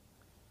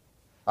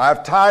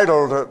I've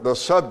titled the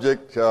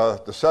subject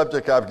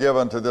I've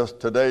given to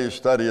today's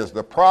study is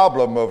the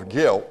problem of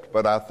guilt,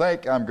 but I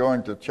think I'm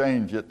going to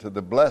change it to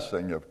the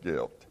blessing of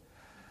guilt,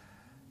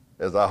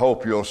 as I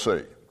hope you'll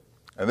see.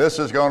 And this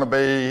is going to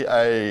be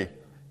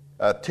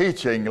a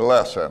teaching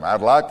lesson.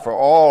 I'd like for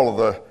all of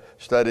the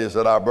studies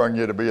that I bring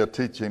you to be a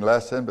teaching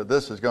lesson, but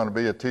this is going to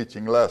be a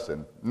teaching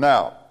lesson.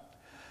 Now,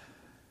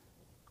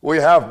 we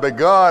have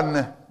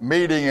begun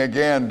meeting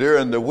again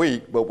during the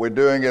week, but we're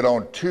doing it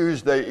on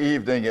Tuesday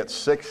evening at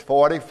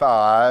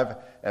 6:45,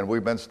 and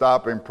we've been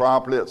stopping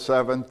promptly at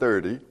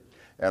 7:30.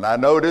 And I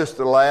noticed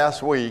the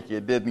last week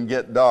it didn't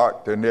get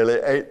dark till nearly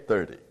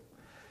 8:30.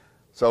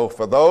 So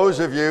for those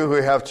of you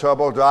who have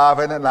trouble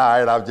driving at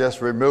night, I've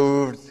just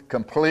removed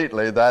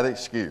completely that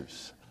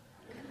excuse.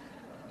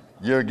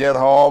 You'll get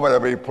home and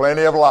there'll be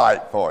plenty of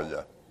light for you.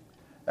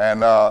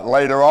 And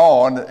later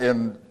on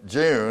in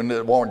June,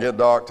 it won't get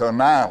dark till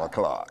 9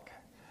 o'clock.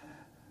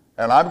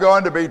 And I'm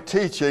going to be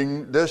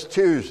teaching this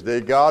Tuesday,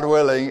 God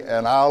willing,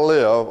 and I'll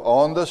live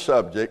on the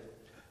subject,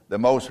 the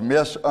most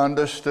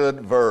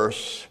misunderstood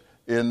verse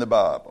in the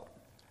Bible.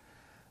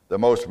 The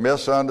most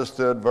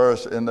misunderstood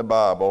verse in the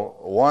Bible,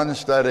 one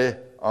study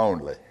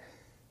only.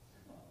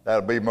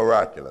 That'll be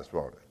miraculous,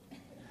 won't it?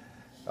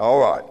 All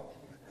right.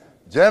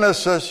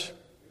 Genesis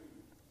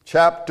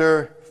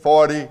chapter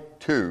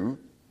 42.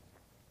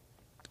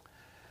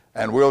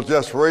 And we'll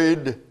just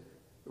read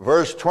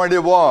verse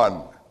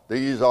 21.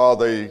 These are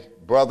the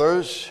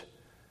brothers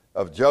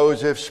of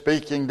Joseph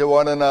speaking to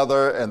one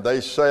another, and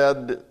they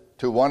said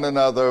to one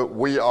another,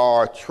 "We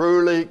are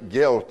truly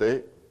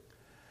guilty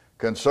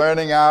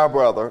concerning our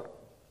brother,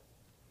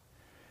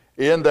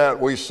 in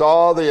that we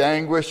saw the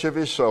anguish of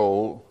his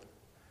soul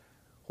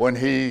when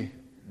he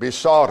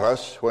besought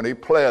us, when he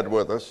pled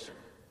with us,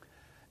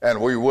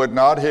 and we would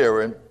not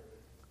hear him.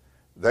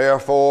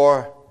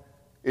 Therefore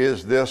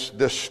is this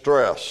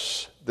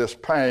distress, this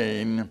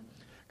pain,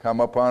 come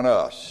upon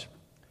us."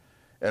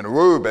 And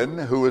Reuben,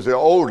 who was the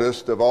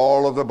oldest of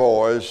all of the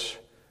boys,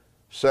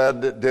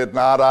 said, "Did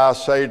not I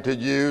say to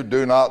you,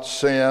 do not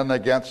sin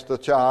against the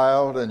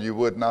child, and you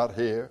would not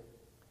hear?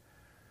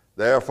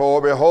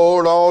 Therefore,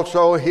 behold,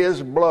 also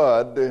his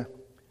blood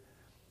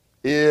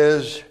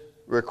is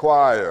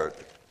required."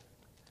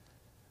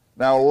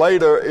 Now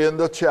later in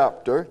the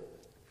chapter,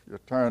 you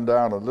turn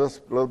down a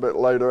little bit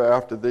later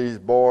after these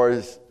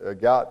boys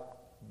got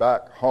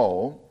back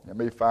home. Let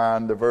me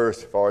find the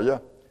verse for you.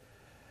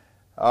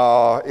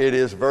 It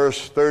is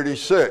verse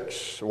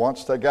 36.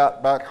 Once they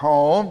got back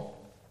home,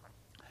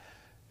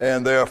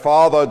 and their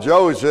father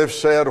Joseph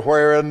said,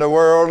 "Where in the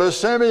world is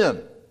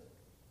Simeon?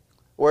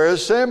 Where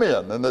is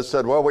Simeon?" And they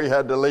said, "Well, we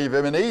had to leave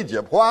him in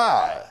Egypt."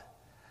 Why?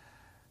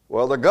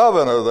 Well, the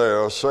governor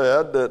there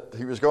said that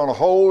he was going to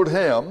hold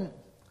him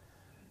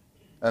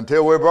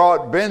until we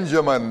brought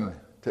Benjamin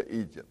to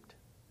Egypt.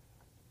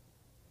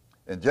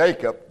 And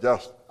Jacob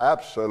just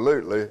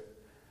absolutely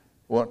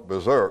went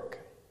berserk.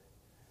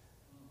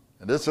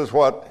 And this is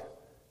what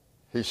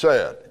he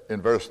said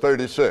in verse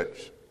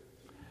 36.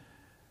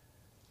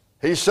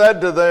 He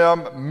said to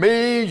them,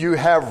 "Me you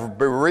have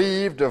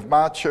bereaved of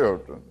my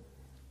children.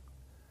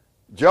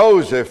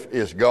 Joseph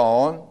is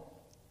gone.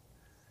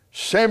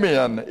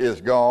 Simeon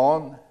is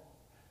gone.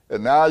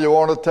 And now you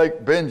want to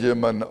take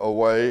Benjamin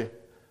away.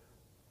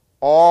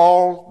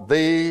 All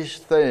these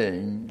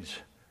things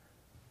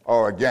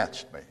are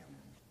against me."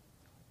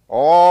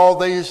 All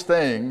these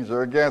things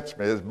are against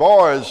me. His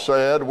boys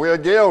said, "We're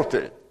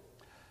guilty."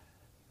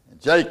 And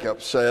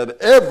Jacob said,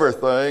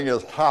 "Everything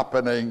is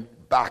happening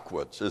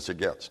backwards. It's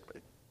against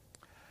me."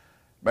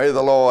 May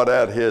the Lord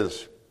add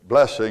his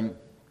blessing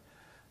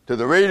to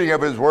the reading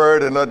of his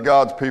word, and let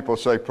God's people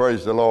say,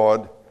 "Praise the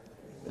Lord."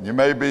 And you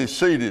may be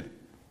seated.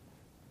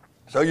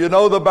 So you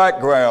know the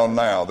background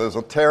now. There's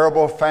a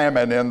terrible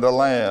famine in the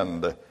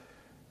land.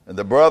 And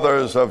the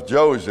brothers of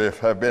Joseph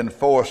have been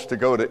forced to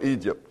go to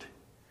Egypt.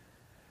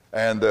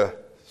 And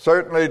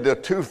certainly the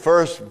two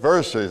first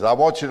verses, I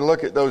want you to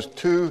look at those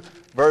two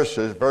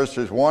verses,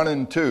 verses 1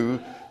 and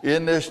 2,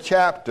 in this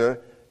chapter,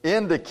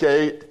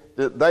 indicate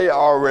that they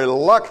are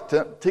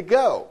reluctant to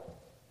go.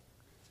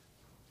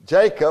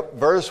 Jacob,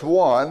 verse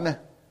 1,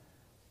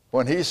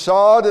 when he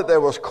saw that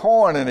there was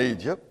corn in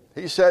Egypt,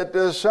 he said to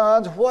his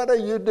sons, "What are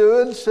you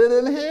doing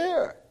sitting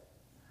here?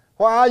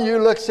 Why are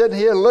you sitting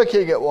here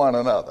looking at one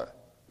another?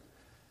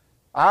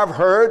 I've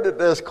heard that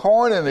there's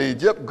corn in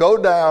Egypt. Go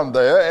down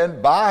there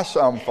and buy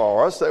some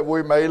for us that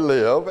we may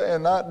live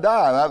and not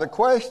die." Now the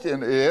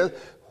question is,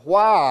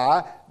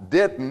 why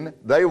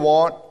didn't they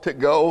want to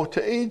go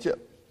to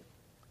Egypt?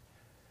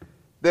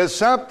 There's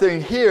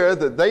something here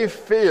that they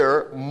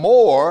fear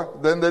more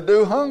than they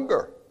do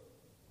hunger.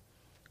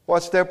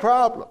 What's their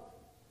problem?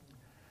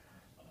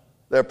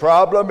 Their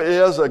problem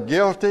is a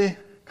guilty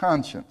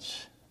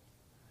conscience.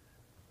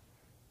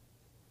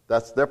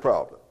 That's their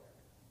problem.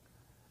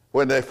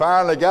 When they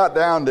finally got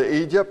down to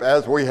Egypt,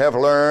 as we have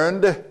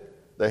learned,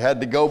 they had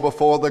to go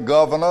before the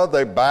governor.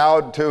 They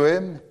bowed to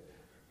him,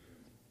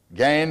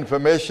 gained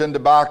permission to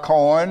buy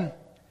corn.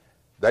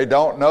 They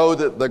don't know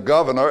that the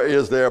governor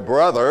is their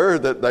brother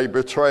that they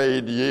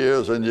betrayed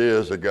years and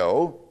years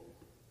ago.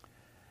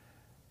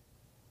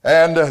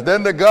 And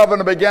then the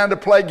governor began to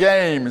play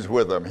games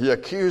with them. He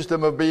accused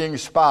them of being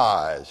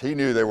spies. He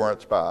knew they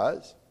weren't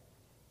spies.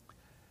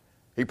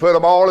 He put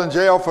them all in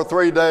jail for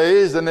 3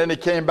 days, and then he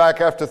came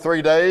back after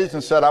 3 days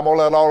and said, I'm going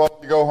to let all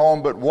of you go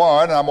home but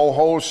one, and I'm going to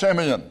hold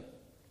Simeon.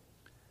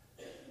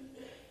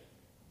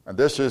 And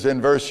this is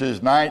in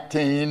verses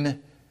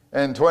 19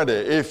 and 20.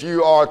 If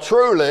you are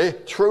truly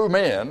true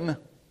men,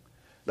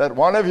 let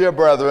one of your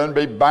brethren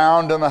be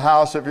bound in the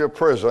house of your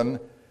prison,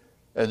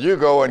 and you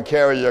go and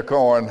carry your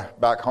corn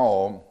back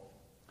home,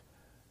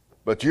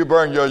 but you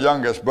bring your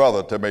youngest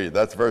brother to me.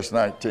 That's verse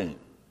 19.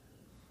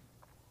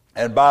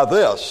 And by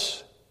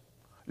this,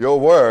 your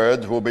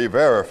words will be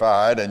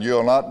verified, and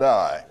you'll not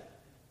die.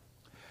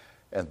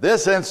 And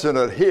this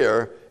incident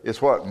here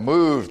is what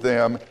moved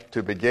them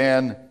to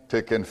begin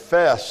to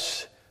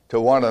confess to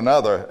one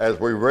another, as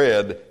we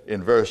read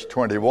in verse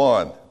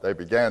 21. They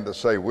began to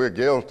say, we're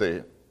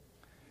guilty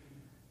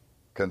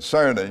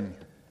concerning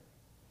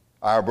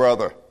our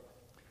brother.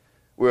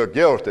 We're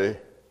guilty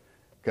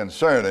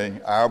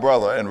concerning our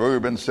brother. And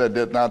Reuben said,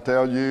 didn't I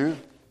tell you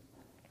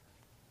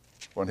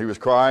when he was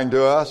crying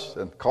to us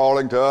and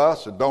calling to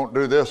us, and don't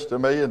do this to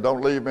me and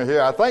don't leave me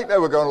here? I think they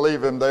were going to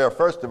leave him there.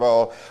 First of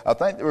all, I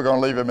think they were going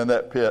to leave him in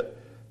that pit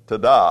to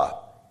die.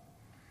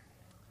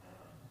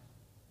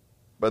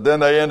 But then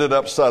they ended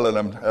up selling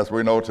him, as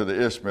we know, to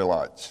the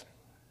Ishmaelites.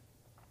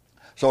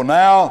 So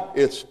now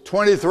it's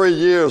 23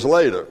 years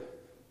later.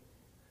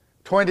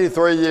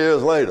 23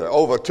 years later,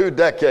 over 2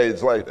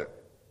 decades later.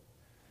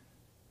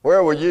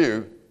 Where were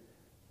you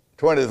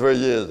 23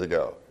 years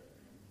ago?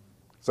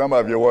 Some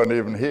of you weren't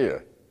even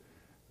here,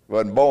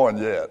 wasn't born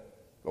yet.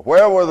 But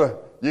where were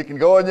you can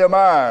go in your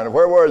mind,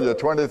 where were you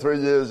 23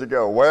 years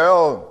ago?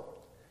 Well,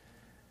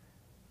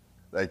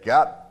 they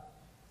got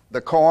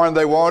the corn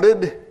they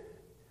wanted,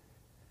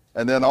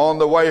 and then on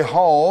the way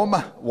home,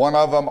 one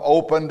of them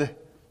opened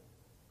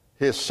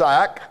his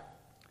sack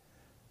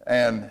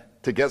and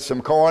to get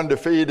some corn to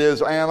feed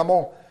his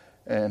animal,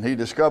 and he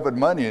discovered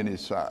money in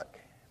his sack.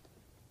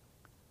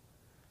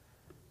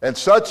 And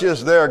such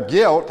is their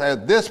guilt,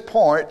 at this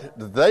point,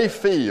 they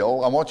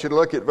feel, I want you to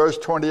look at verse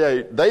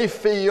 28, they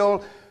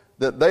feel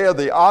that they are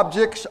the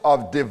objects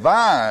of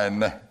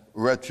divine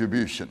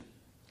retribution.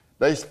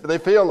 They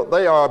feel that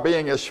they are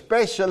being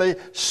especially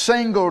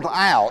singled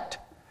out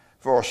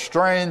for a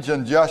strange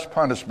and just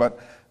punishment.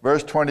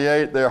 Verse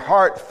 28, their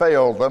heart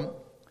failed them,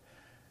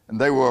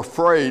 and they were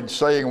afraid,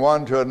 saying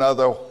one to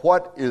another,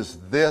 what is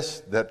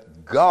this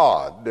that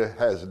God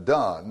has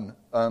done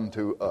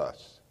unto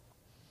us?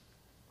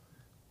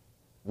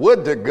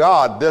 Would to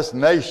God this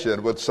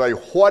nation would say,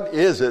 what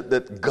is it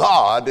that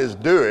God is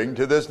doing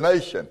to this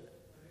nation?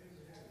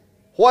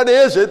 What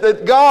is it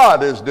that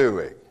God is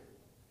doing?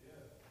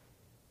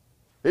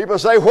 People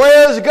say,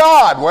 where's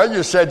God? Well,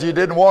 you said you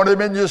didn't want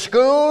him in your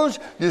schools.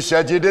 You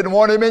said you didn't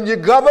want him in your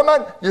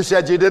government. You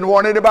said you didn't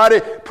want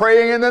anybody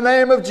praying in the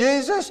name of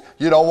Jesus.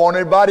 You don't want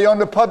anybody on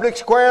the public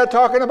square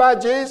talking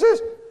about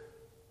Jesus.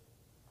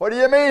 What do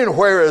you mean,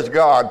 where is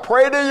God?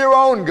 Pray to your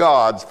own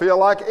gods. Feel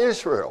like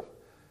Israel.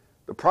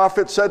 The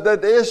prophet said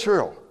that to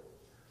Israel.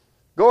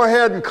 Go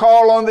ahead and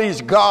call on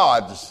these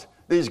gods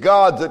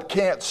that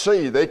can't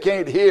see, they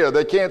can't hear,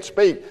 they can't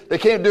speak, they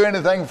can't do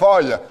anything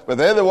for you, but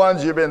they're the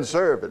ones you've been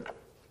serving.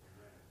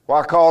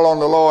 Why call on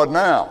the Lord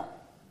now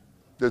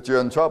that you're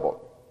in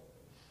trouble?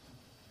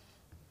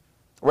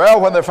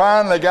 Well, when they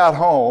finally got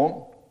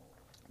home,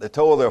 they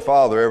told their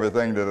father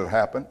everything that had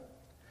happened.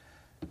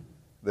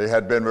 They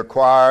had been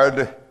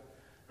required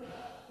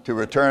to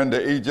return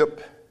to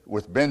Egypt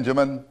with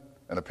Benjamin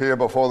and appear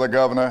before the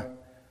governor.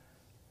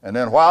 And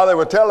then while they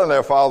were telling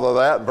their father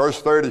that,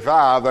 verse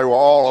 35, they were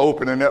all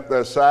opening up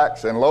their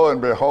sacks, and lo and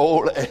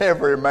behold,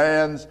 every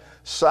man's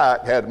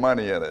sack had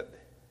money in it.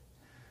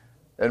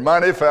 And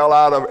money fell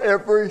out of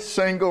every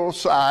single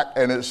sack,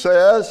 and it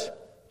says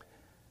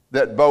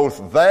that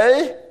both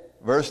they,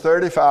 verse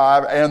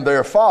 35, and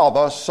their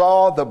father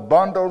saw the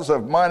bundles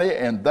of money,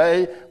 and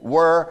they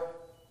were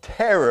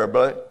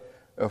terribly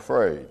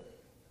afraid.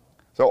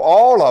 So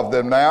all of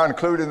them now,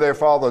 including their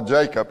father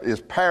Jacob, is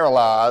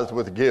paralyzed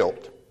with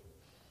guilt.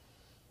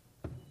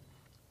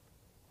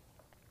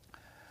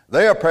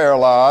 They are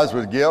paralyzed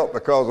with guilt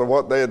because of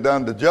what they had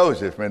done to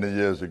Joseph many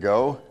years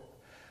ago.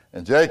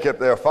 And Jacob,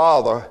 their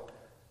father,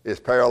 is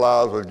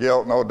paralyzed with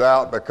guilt, no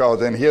doubt,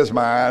 because in his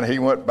mind he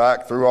went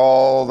back through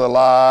all the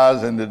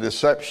lies and the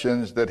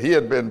deceptions that he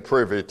had been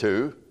privy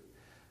to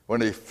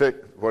when he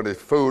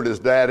fooled his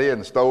daddy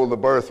and stole the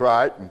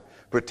birthright and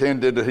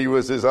pretended that he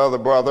was his other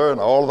brother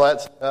and all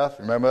that stuff.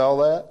 Remember all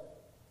that?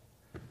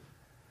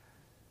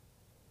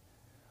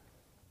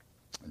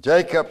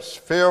 Jacob's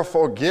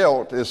fearful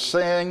guilt is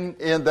seen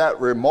in that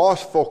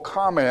remorseful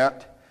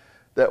comment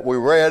that we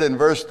read in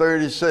verse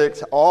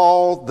 36,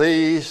 all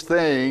these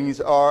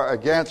things are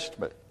against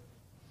me.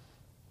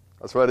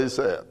 That's what he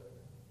said.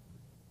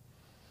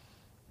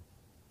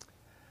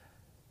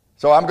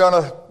 So I'm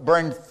going to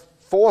bring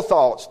 4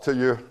 thoughts to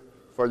you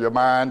for your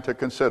mind to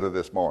consider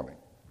this morning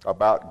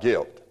about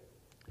guilt.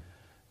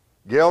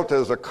 Guilt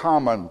is a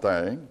common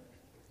thing,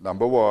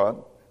 number one.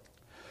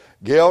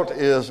 Guilt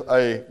is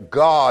a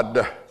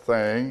God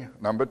thing,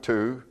 number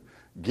two.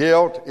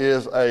 Guilt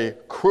is a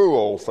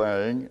cruel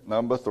thing,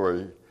 number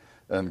three.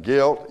 And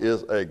guilt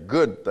is a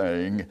good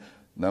thing,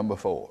 number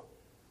four.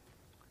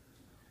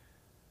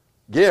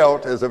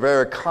 Guilt is a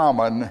very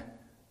common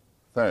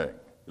thing.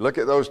 Look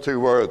at those two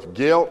words,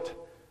 guilt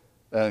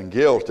and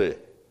guilty.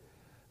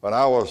 When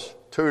I was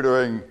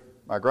tutoring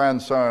my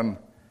grandson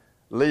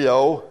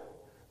Leo,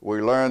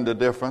 we learned the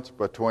difference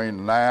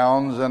between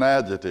nouns and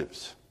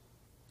adjectives.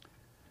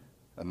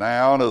 A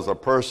noun is a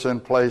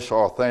person, place,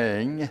 or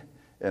thing.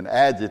 An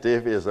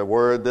adjective is a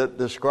word that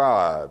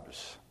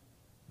describes.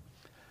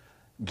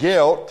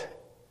 Guilt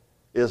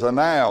is a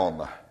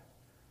noun.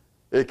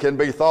 It can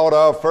be thought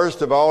of,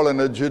 first of all, in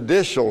a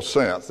judicial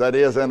sense. That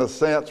is, in a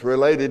sense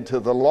related to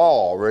the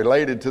law,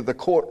 related to the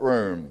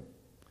courtroom.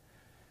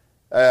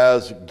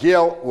 As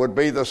guilt would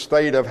be the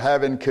state of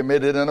having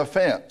committed an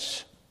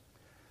offense.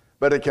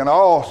 But it can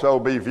also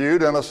be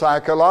viewed in a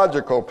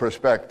psychological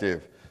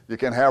perspective. You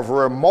can have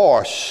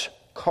remorse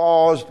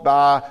caused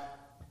by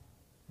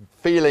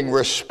feeling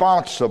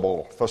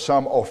responsible for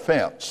some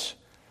offense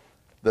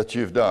that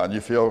you've done. You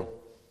feel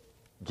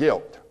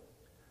guilt.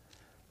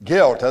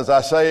 Guilt, as I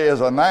say,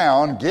 is a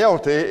noun.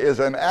 Guilty is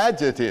an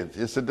adjective.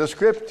 It's a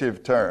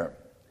descriptive term.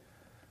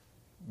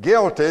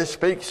 Guilty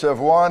speaks of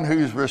one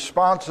who's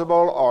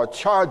responsible or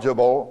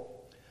chargeable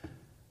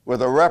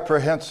with a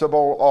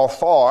reprehensible or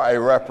for a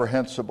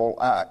reprehensible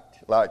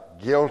act, like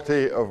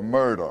guilty of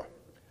murder,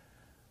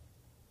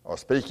 or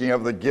speaking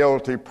of the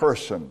guilty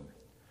person,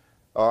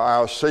 or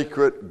our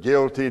secret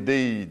guilty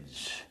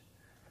deeds.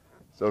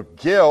 So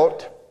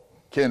guilt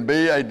can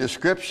be a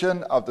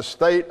description of the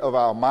state of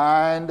our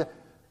mind,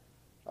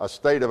 a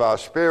state of our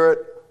spirit,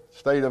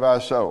 state of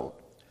our soul.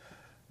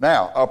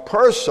 Now, a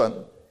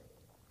person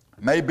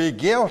may be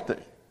guilty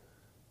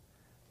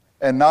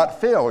and not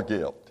feel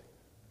guilt.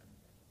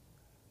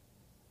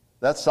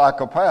 That's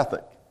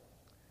psychopathic.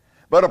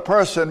 But a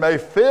person may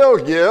feel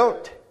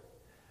guilt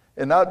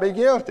and not be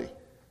guilty.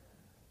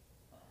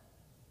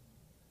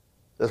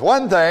 There's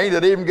one thing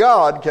that even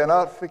God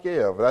cannot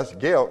forgive. That's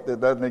guilt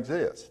that doesn't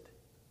exist.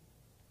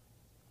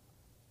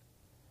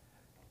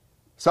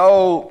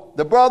 So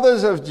the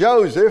brothers of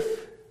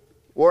Joseph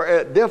were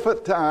at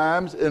different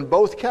times in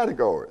both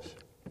categories.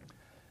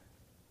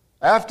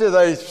 After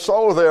they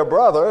sold their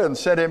brother and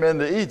sent him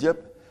into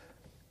Egypt,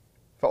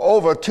 for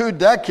over 2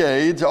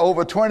 decades,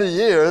 over 20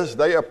 years,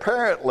 they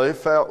apparently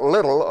felt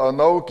little or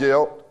no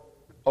guilt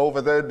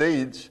over their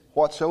deeds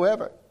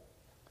whatsoever.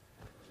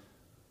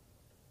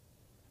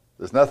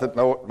 There's nothing,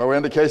 no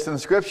indication in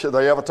Scripture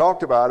they ever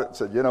talked about it and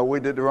said, we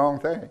did the wrong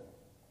thing.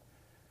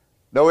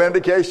 No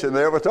indication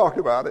they ever talked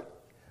about it.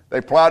 They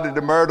plotted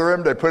to murder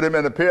him. They put him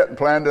in a pit and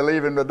planned to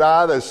leave him to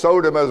die. They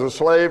sold him as a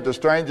slave to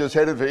strangers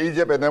headed for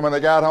Egypt. And then when they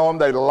got home,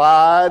 they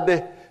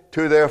lied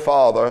to their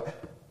father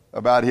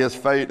about his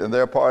fate and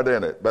their part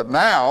in it. But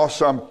now,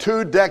 some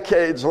 2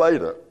 decades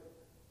later,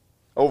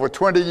 over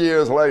 20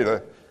 years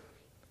later,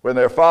 when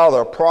their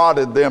father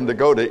prodded them to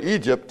go to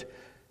Egypt,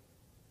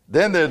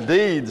 then their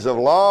deeds of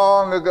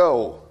long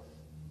ago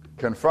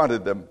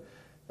confronted them,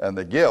 and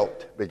the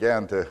guilt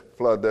began to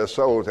flood their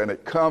souls. And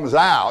it comes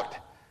out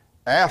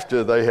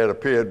after they had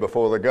appeared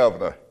before the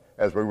governor,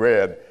 as we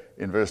read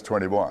in verse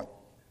 21.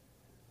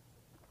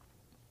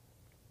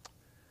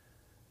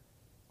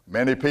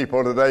 Many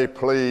people today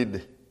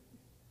plead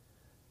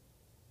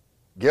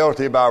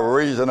guilty by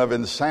reason of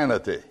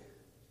insanity.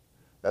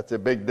 That's a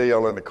big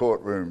deal in the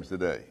courtrooms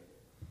today.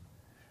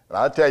 And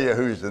I'll tell you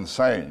who's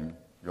insane.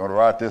 You want to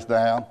write this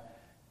down?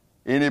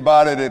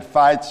 Anybody that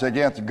fights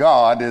against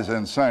God is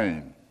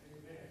insane.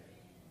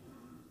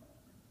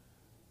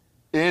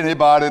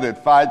 Anybody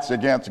that fights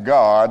against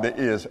God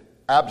is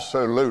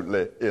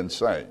absolutely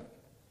insane.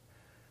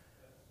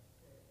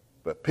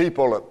 But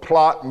people that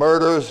plot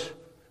murders,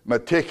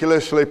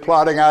 meticulously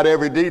plotting out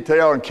every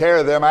detail and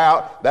carry them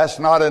out, that's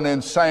not an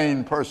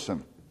insane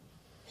person.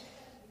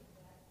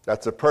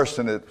 That's a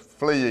person that's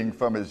fleeing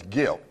from his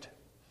guilt.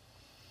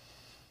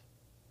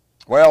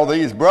 Well,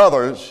 these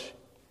brothers,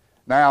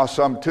 now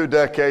some 2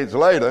 decades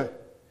later,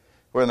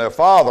 when their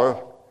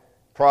father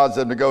prods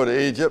them to go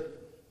to Egypt,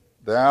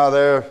 now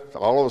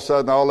all of a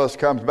sudden all this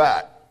comes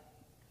back.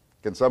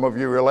 Can some of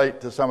you relate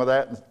to some of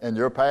that in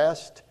your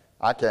past?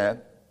 I can.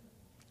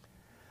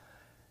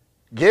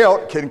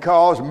 Guilt can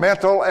cause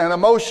mental and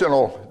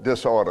emotional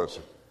disorders.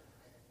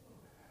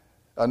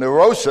 A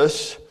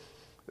neurosis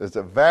is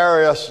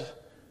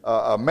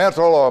a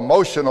mental or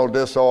emotional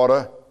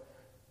disorder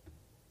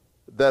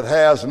that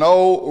has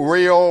no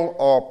real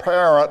or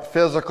apparent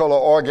physical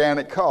or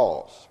organic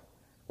cause,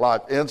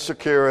 like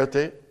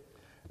insecurity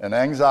and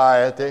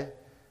anxiety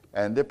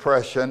and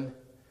depression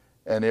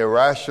and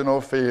irrational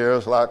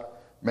fears, like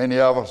many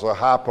of us are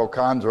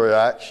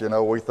hypochondriacs.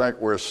 We think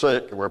we're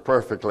sick and we're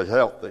perfectly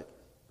healthy.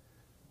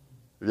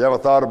 Have you ever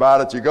thought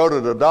about it? You go to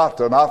the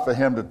doctor not for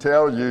him to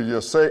tell you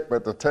you're sick,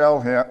 but to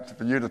tell him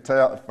for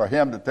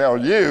him to tell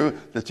you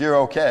that you're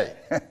okay.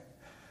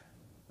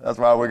 That's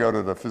why we go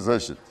to the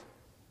physician.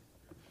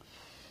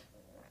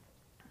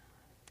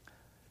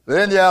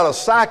 Then you have a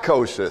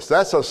psychosis.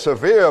 That's a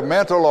severe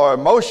mental or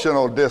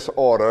emotional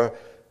disorder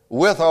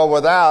with or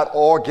without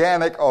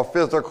organic or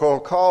physical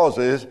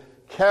causes,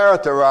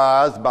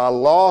 characterized by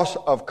loss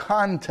of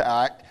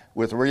contact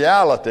with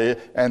reality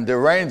and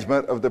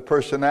derangement of the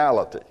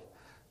personality.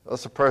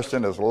 Thus a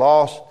person is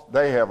lost,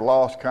 they have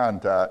lost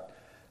contact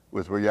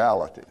with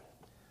reality.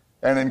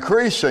 And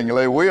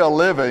increasingly, we are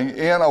living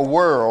in a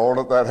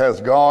world that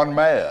has gone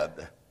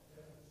mad.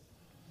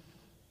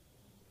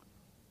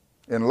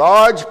 In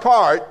large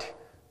part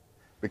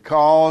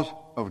because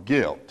of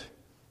guilt.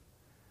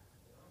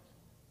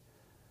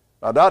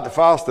 Now, Dr.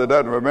 Foster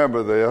doesn't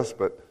remember this,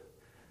 but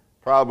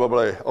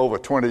probably over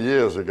 20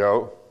 years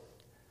ago,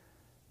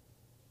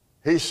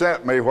 he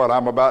sent me what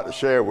I'm about to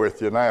share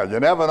with you now. You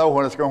never know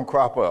when it's going to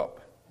crop up.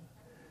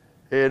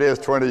 Here it is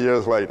 20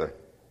 years later.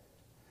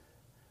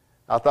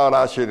 I thought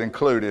I should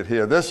include it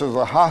here. This is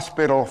a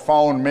hospital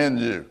phone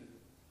menu.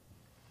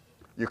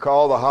 You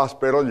call the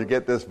hospital, you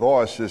get this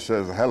voice that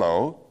says,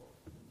 "Hello,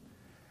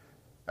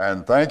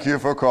 and thank you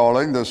for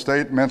calling the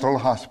State Mental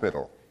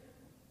Hospital.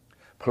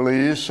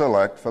 Please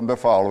select from the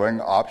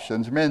following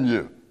options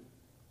menu.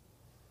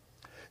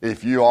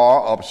 If you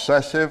are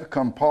obsessive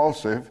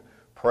compulsive,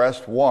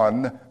 press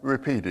 1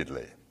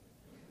 repeatedly.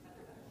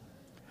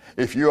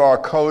 If you are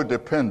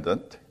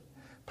codependent,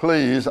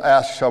 please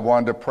ask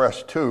someone to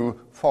press 2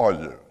 for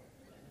you.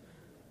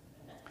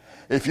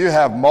 If you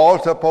have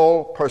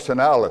multiple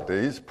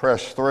personalities,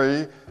 press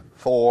 3,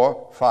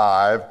 4,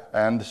 5,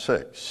 and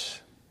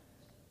 6.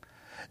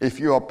 If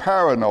you are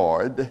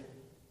paranoid,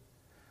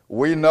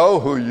 we know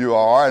who you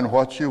are and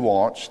what you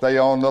want. Stay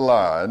on the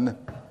line,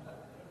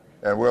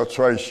 and we'll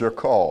trace your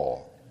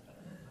call.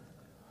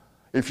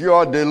 If you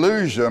are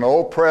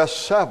delusional, press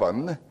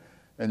 7,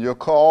 and your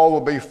call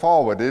will be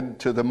forwarded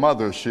to the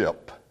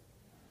mothership.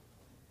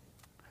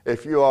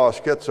 If you are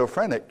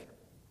schizophrenic,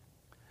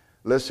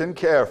 listen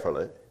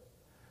carefully,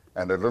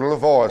 and a little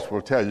voice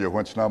will tell you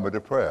which number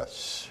to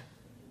press.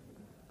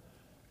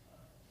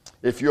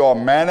 If you are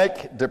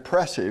manic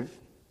depressive,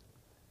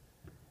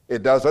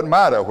 it doesn't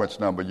matter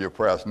which number you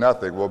press.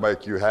 Nothing will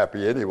make you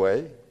happy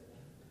anyway.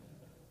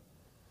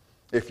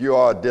 If you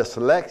are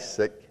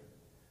dyslexic,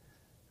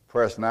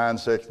 press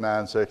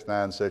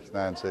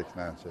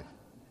 9696969696.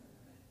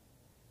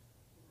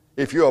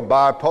 If you are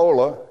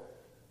bipolar,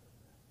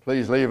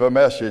 please leave a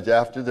message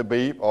after the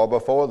beep or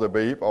before the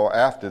beep or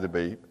after the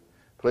beep.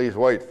 Please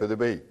wait for the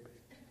beep.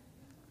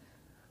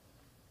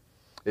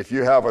 If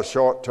you have a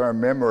short-term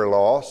memory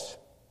loss,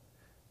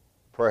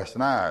 press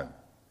 9.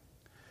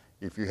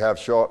 If you have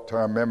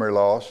short-term memory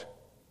loss,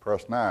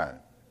 press 9.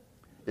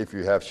 If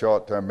you have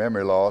short-term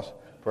memory loss,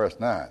 press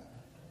 9.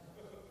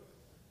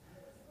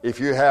 If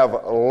you have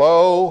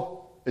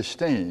low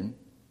esteem,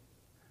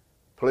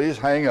 please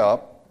hang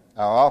up.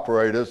 Our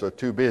operators are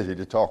too busy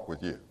to talk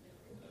with you.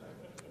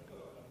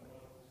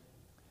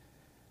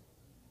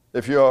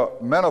 If you're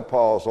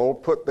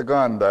menopausal, put the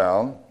gun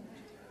down,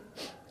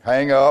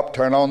 hang up,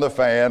 turn on the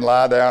fan,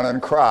 lie down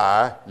and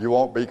cry. You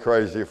won't be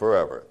crazy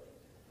forever.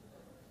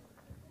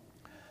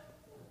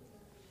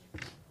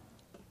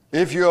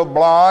 If you're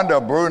blonde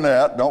or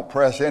brunette, don't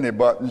press any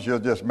buttons, you'll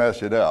just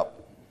mess it up.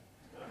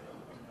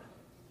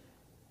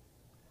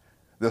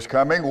 This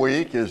coming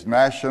week is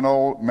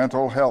National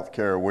Mental Health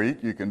Care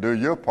Week. You can do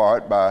your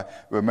part by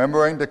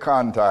remembering to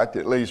contact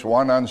at least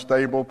one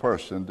unstable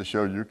person to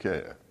show you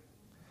care.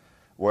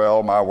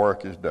 Well, my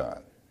work is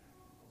done.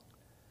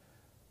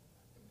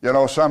 You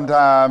know,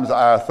 sometimes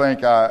I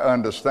think I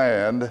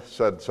understand,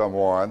 said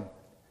someone,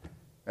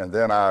 and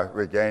then I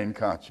regain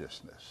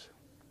consciousness.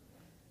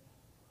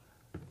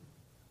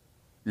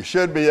 You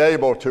should be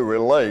able to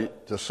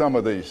relate to some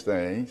of these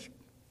things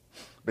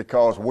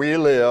because we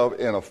live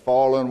in a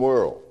fallen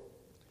world.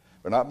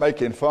 We're not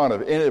making fun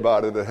of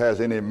anybody that has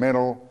any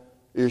mental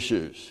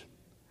issues,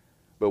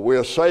 but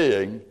we're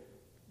saying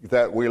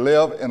that we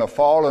live in a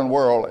fallen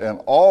world and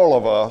all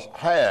of us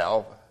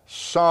have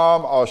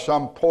some or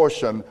some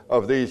portion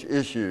of these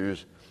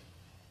issues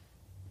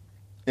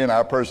in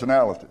our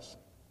personalities.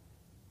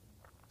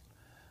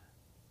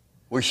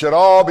 We should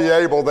all be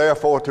able,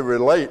 therefore, to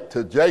relate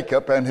to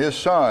Jacob and his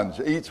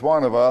sons. Each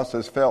one of us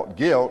has felt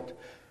guilt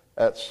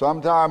at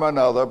some time or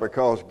another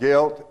because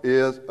guilt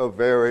is a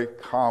very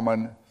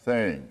common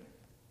thing.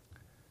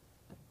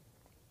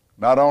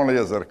 Not only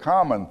is it a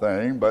common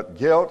thing, but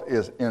guilt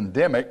is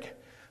endemic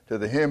to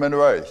the human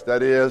race.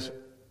 That is,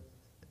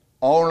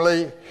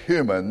 only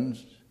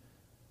humans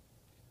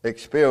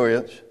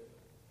experience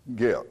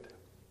guilt.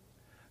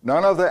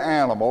 None of the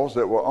animals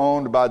that were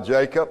owned by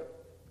Jacob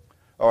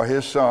or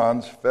his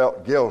sons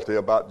felt guilty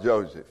about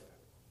Joseph.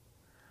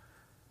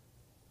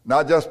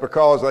 Not just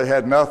because they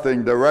had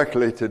nothing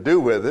directly to do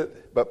with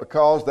it, but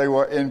because they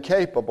were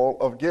incapable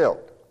of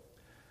guilt.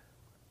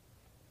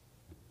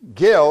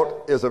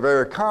 Guilt is a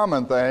very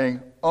common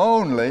thing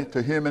only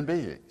to human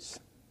beings.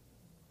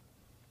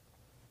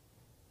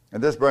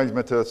 And this brings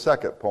me to a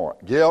second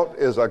point. Guilt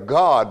is a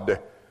God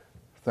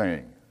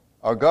thing,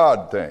 a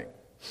God thing.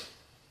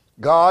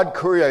 God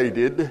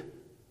created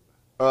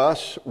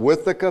us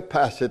with the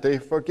capacity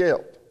for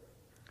guilt.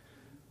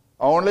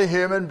 Only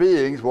human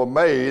beings were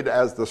made,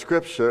 as the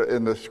scripture,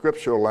 in the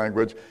scriptural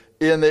language,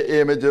 in the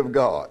image of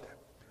God.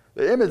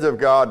 The image of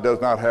God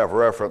does not have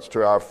reference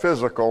to our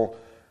physical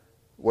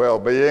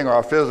well-being,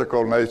 our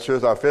physical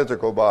natures, our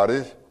physical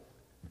bodies,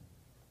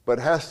 but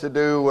has to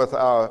do with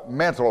our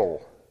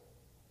mental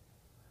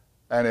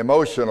and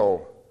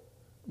emotional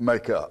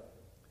makeup.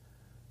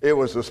 It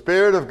was the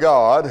Spirit of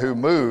God who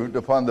moved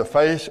upon the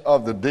face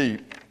of the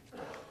deep,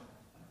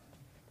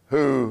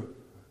 who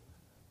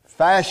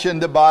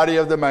fashioned the body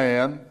of the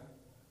man,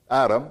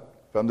 Adam,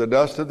 from the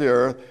dust of the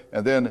earth,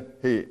 and then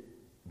he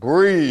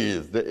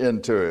breathed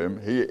into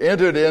him. He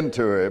entered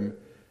into him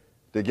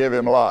to give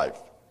him life,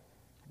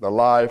 the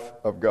life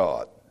of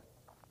God.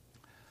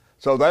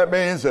 So that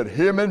means that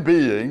human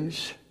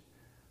beings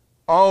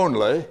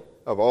only,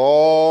 of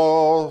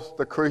all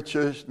the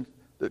creatures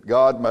that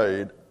God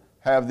made,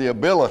 have the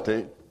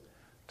ability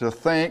to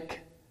think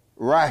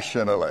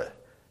rationally.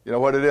 You know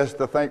what it is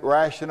to think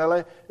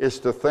rationally? It's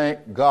to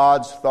think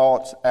God's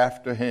thoughts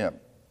after him.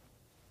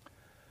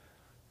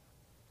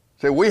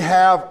 See, we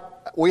have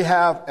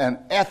an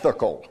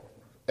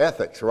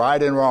ethics,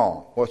 right and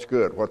wrong, what's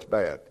good, what's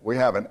bad. We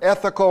have an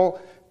ethical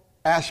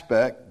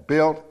aspect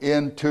built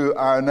into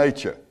our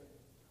nature.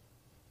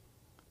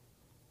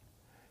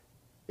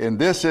 And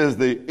this is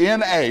the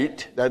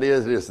innate, that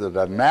is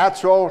the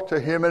natural to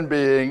human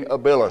being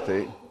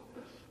ability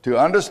to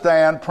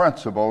understand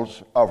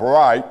principles of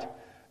right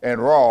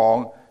and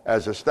wrong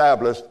as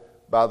established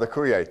by the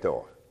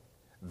Creator.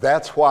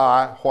 That's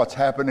why what's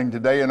happening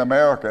today in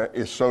America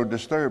is so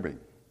disturbing.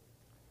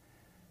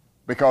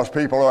 Because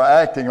people are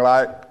acting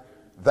like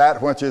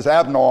that which is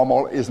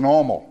abnormal is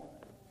normal,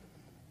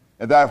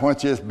 and that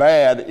which is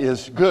bad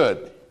is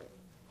good.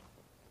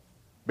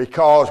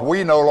 Because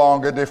we no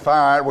longer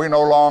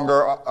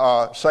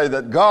say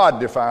that God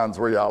defines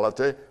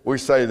reality. We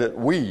say that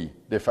we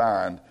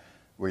define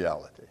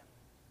reality.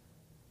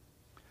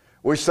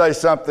 We say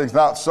something's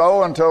not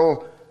so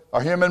until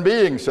a human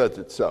being says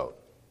it's so.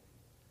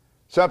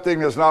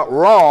 Something is not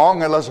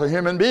wrong unless a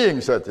human being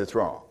says it's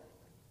wrong.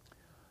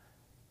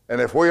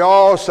 And if we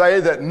all say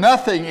that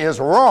nothing is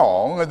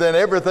wrong, then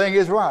everything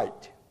is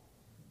right.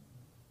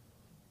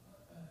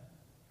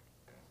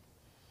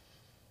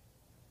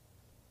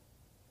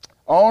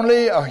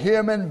 Only a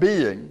human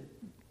being,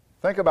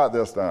 think about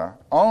this now,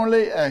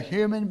 only a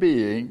human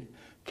being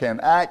can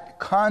act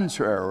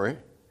contrary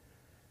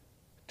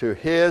to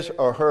his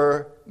or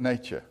her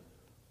nature.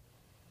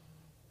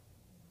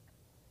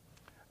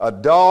 A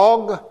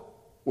dog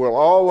will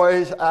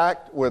always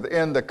act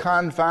within the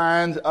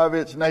confines of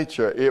its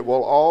nature. It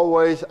will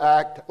always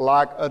act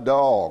like a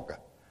dog.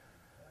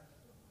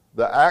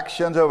 The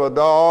actions of a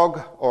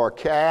dog or a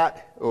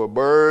cat or a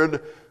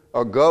bird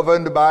are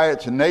governed by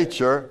its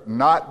nature,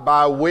 not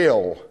by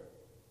will,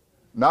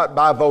 not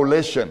by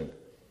volition,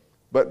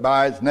 but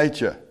by its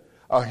nature.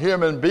 A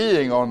human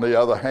being, on the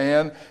other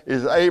hand,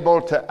 is able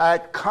to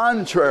act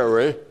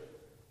contrary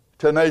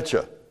to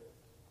nature.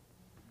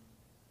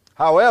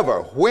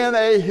 However, when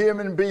a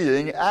human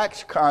being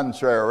acts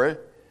contrary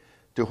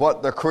to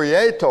what the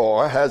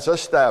Creator has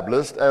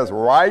established as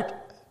right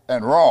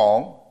and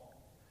wrong,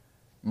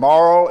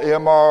 moral,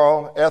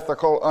 immoral,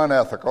 ethical,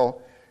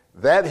 unethical,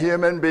 that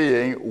human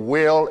being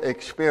will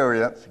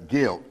experience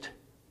guilt.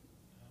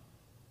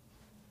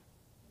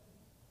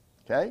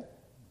 Okay?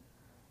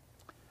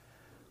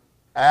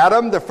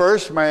 Adam, the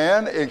first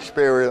man,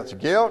 experienced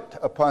guilt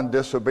upon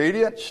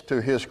disobedience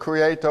to his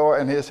Creator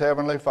and his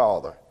Heavenly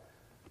Father.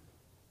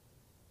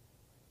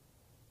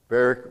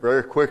 Very,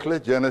 very quickly,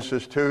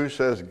 Genesis 2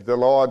 says the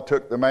Lord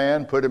took the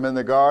man, put him in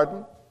the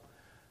garden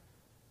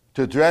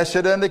to dress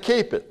it and to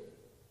keep it.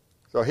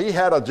 So he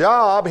had a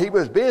job. He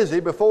was busy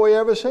before he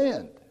ever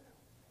sinned.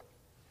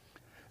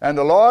 And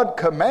the Lord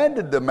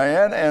commanded the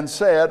man and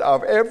said,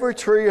 of every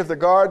tree of the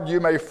garden you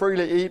may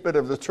freely eat, but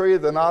of the tree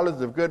of the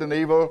knowledge of good and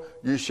evil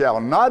you shall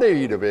not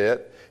eat of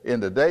it. In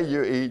the day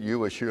you eat, you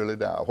will surely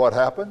die. What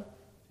happened?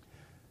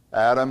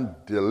 Adam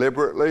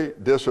deliberately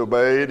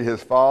disobeyed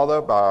his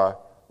father by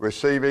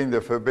receiving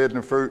the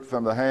forbidden fruit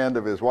from the hand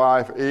of his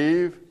wife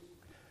Eve.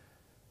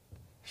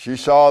 She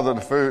saw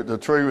that the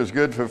tree was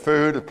good for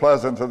food,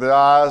 pleasant to the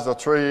eyes, a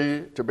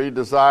tree to be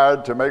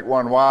desired to make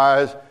one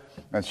wise.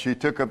 And she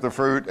took up the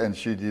fruit and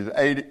she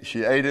ate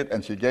it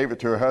and she gave it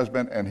to her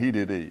husband and he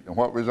did eat. And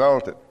what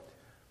resulted?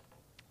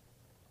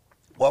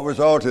 What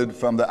resulted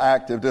from the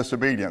act of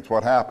disobedience?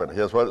 What happened?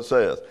 Here's what it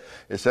says.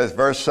 It says,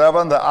 verse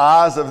 7, the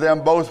eyes of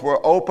them both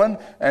were open,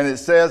 and it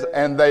says,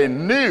 and they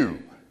knew.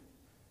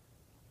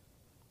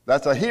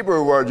 That's a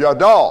Hebrew word,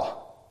 yadah.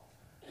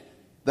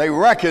 They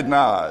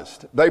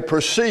recognized, they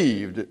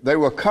perceived, they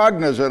were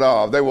cognizant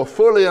of, they were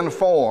fully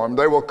informed,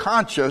 they were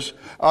conscious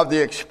of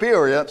the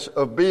experience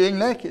of being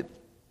naked.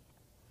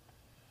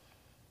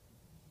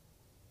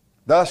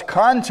 Thus,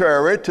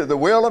 contrary to the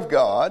will of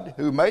God,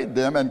 who made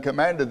them and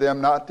commanded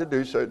them not to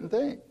do certain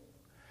things.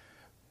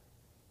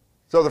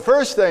 So the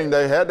first thing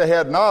they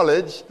had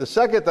knowledge. The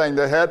second thing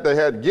they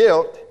had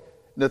guilt.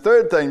 And the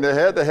third thing they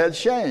had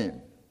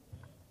shame.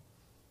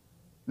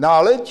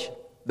 Knowledge,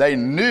 they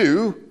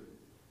knew.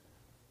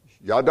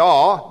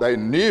 Yada, they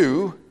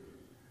knew.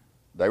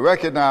 They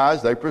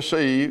recognized, they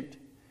perceived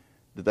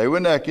that they were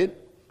naked.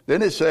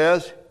 Then it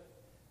says,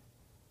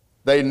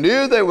 they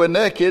knew they were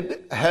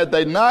naked. Had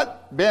they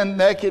not been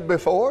naked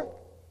before?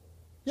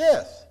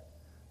 Yes.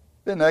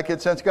 Been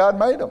naked since God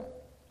made them.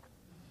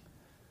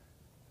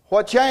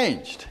 What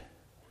changed?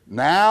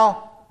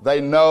 Now they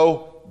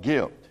know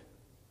guilt.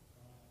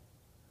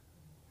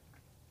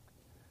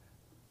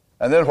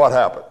 And then what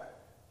happened?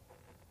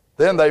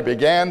 Then they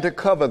began to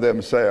cover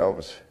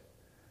themselves.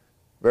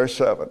 Verse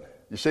 7.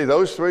 You see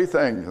those three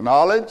things: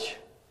 knowledge,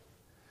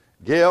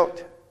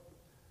 guilt,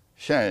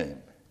 shame.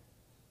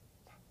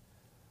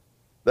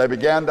 They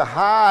began to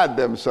hide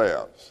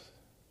themselves.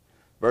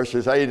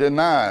 Verses 8 and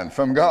 9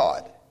 from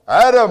God.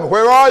 Adam,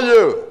 where are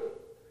you?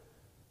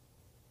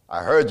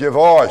 I heard your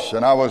voice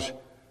and I was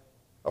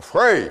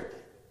afraid.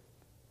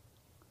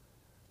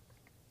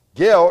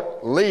 Guilt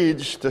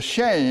leads to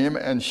shame,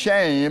 and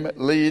shame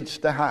leads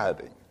to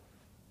hiding.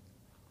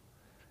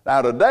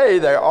 Now today,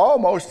 they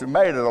almost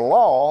made it a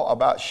law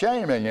about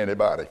shaming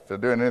anybody for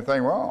doing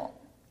anything wrong.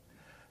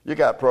 You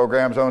got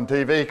programs on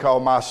TV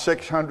called My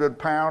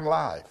 600-Pound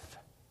Life.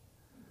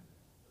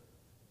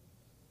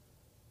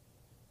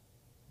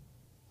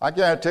 I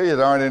guarantee you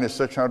there aren't any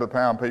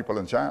 600-pound people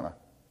in China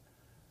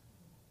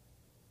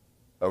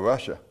or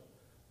Russia.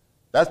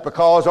 That's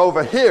because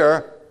over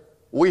here,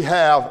 we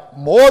have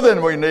more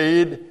than we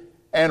need,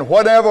 and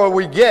whatever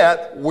we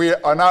get, we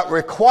are not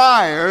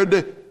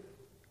required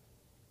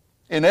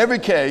in every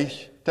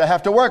case to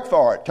have to work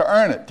for it, to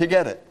earn it, to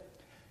get it.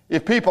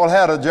 If people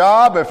had a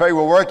job, if they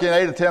were working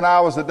 8 to 10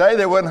 hours a day,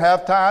 they wouldn't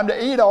have time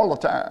to eat all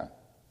the time.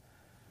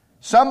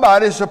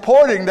 Somebody's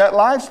supporting that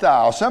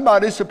lifestyle.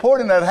 Somebody's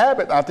supporting that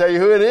habit. And I'll tell you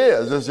who it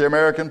is. It's the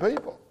American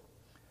people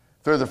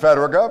through the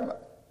federal government.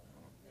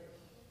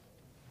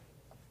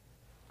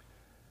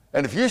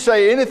 And if you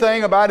say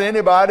anything about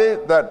anybody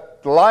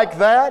that like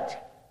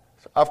that,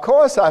 of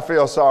course I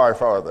feel sorry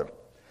for them.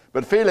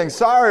 But feeling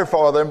sorry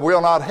for them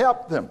will not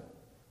help them.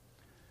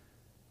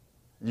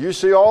 You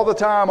see all the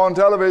time on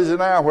television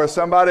now where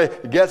somebody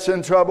gets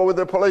in trouble with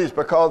the police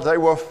because they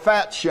were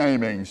fat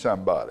shaming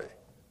somebody.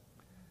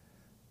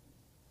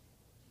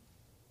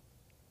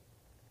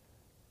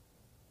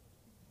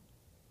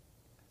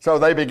 So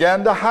they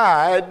began to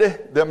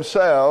hide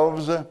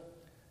themselves,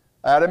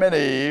 Adam and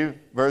Eve,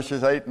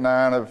 verses 8 and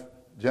 9 of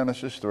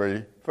Genesis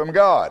 3, from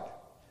God.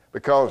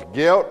 Because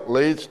guilt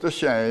leads to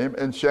shame,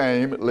 and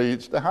shame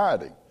leads to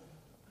hiding.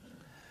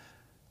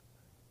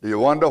 Do you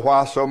wonder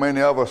why so many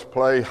of us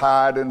play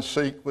hide and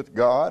seek with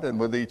God and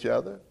with each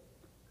other?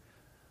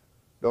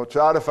 Don't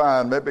try to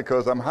find me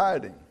because I'm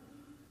hiding.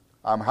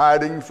 I'm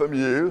hiding from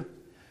you,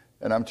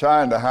 and I'm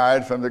trying to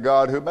hide from the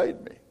God who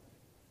made me.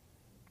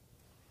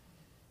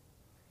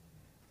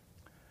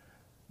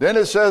 Then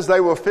it says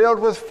they were filled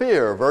with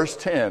fear, verse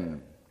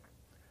 10.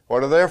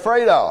 What are they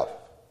afraid of?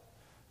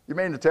 You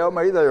mean to tell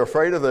me they're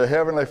afraid of their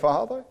Heavenly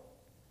Father?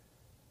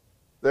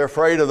 They're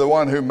afraid of the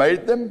one who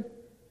made them,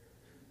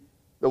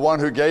 the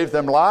one who gave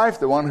them life,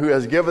 the one who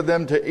has given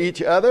them to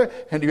each other,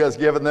 and who has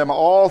given them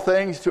all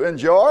things to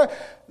enjoy.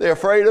 They're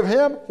afraid of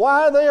Him.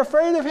 Why are they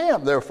afraid of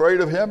Him? They're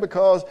afraid of Him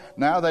because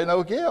now they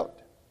know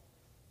guilt.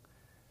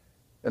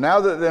 And now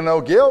that they know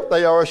guilt,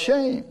 they are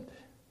ashamed.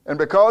 And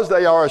because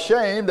they are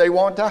ashamed, they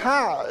want to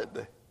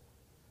hide.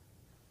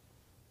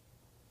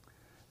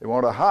 They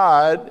want to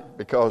hide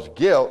because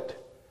guilt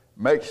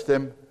makes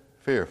them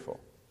fearful.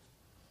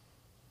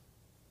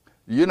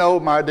 You know,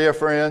 my dear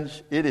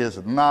friends, it is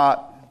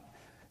not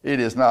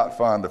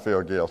fun to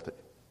feel guilty.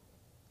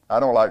 I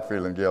don't like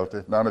feeling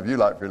guilty. None of you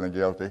like feeling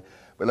guilty.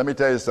 But let me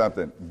tell you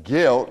something.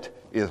 Guilt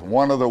is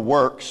one of the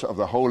works of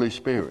the Holy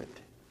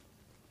Spirit.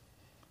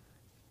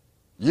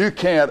 You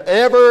can't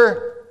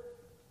ever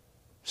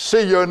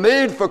see your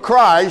need for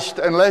Christ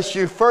unless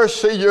you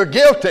first see you're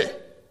guilty.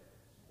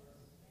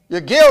 You're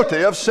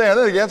guilty of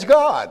sinning against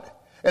God.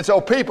 And so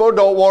people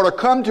don't want to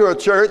come to a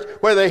church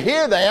where they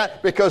hear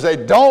that because they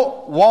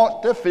don't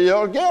want to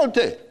feel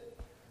guilty.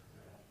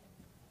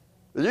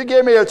 You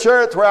give me a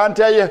church where I can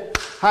tell you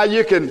how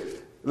you can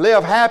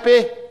live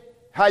happy,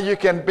 how you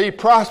can be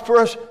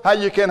prosperous, how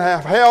you can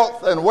have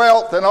health and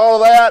wealth and all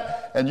of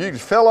that, and you can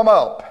fill them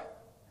up.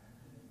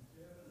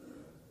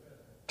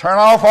 Turn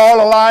off all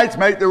the lights,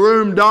 make the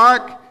room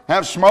dark,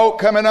 have smoke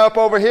coming up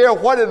over here.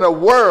 What in the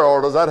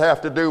world does that have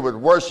to do with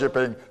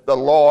worshiping the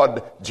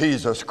Lord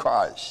Jesus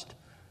Christ?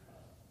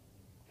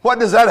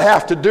 What does that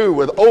have to do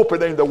with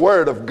opening the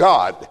Word of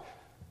God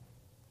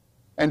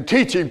and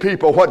teaching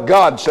people what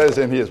God says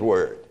in His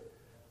Word?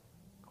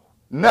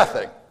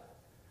 Nothing.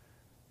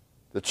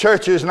 The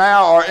churches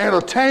now are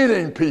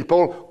entertaining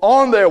people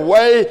on their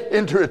way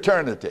into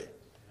eternity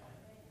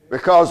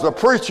because the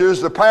preachers,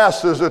 the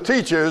pastors, the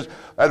teachers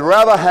would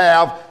rather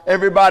have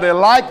everybody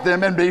like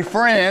them and be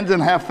friends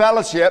and have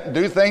fellowship and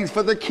do things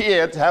for the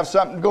kids, have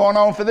something going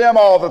on for them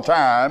all the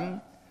time,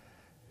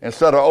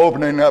 instead of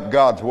opening up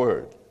God's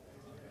Word.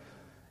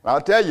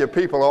 I'll tell you,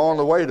 people are on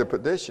the way to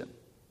perdition.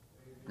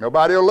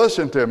 Nobody will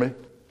listen to me.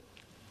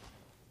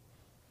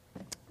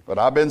 But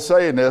I've been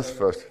saying this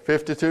for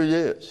 52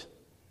 years.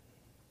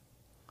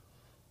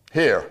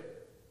 Here.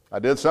 I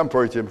did some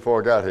preaching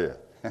before I got here.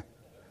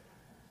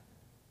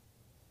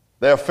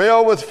 They're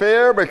filled with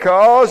fear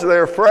because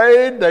they're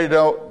afraid,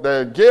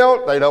 they're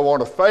guilt, they don't want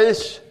to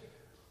face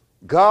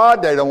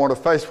God, they don't want to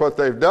face what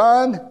they've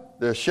done,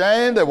 they're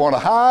ashamed, they want to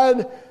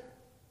hide.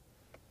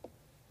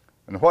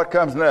 And what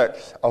comes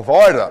next?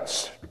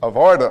 Avoidance.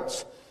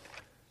 Avoidance.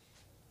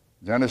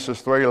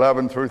 Genesis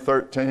 3:11 through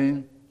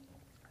 13.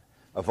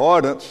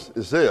 Avoidance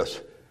is this.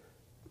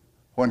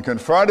 When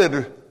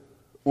confronted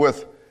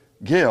with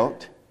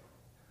guilt,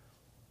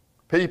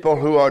 people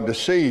who are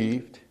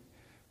deceived,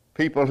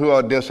 people who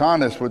are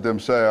dishonest with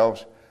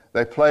themselves,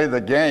 they play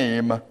the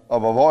game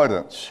of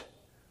avoidance.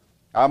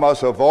 I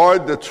must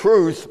avoid the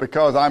truth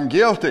because I'm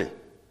guilty,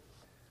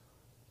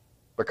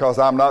 because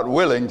I'm not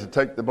willing to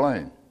take the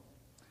blame.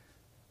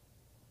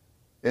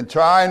 In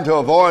trying to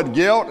avoid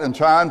guilt and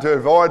trying to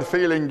avoid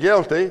feeling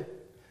guilty,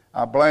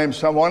 I blame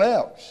someone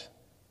else.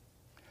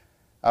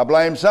 I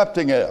blame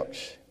something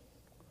else,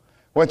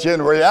 which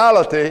in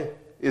reality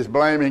is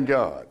blaming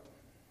God.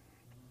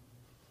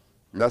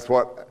 And that's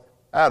what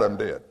Adam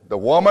did. The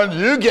woman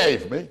you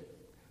gave me,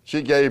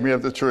 she gave me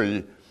of the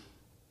tree,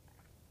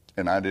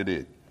 and I did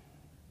eat.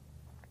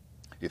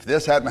 If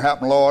this hadn't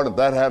happened, Lord, if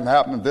that hadn't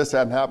happened, if this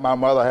hadn't happened, my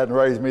mother hadn't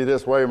raised me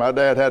this way, my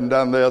dad hadn't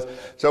done this,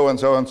 so and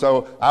so and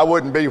so, I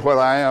wouldn't be what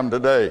I am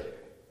today.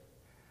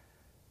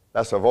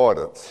 That's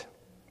avoidance.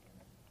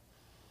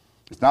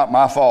 It's not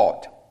my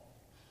fault.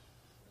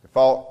 The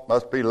fault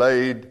must be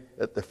laid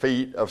at the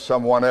feet of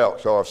someone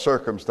else, or of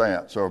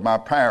circumstance, or my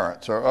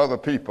parents, or other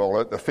people,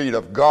 at the feet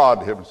of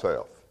God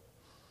Himself.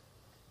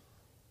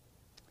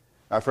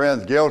 My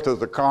friends, guilt is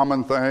a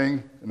common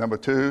thing. Number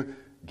two,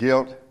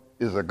 guilt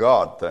is a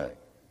God thing.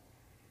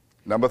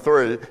 Number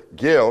three,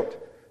 guilt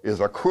is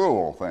a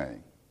cruel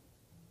thing.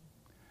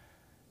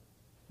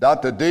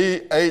 Dr.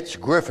 D.H.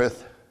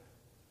 Griffith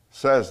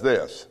says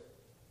this: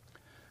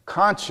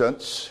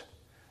 conscience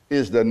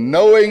is the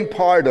knowing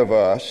part of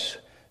us,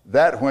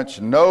 that which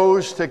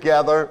knows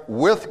together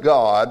with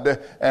God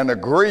and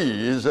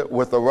agrees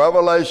with the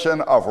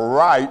revelation of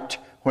right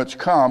which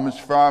comes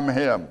from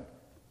Him.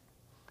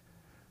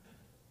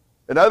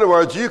 In other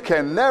words, you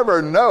can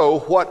never know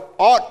what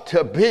ought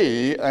to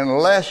be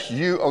unless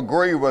you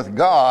agree with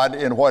God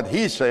in what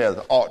He says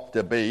ought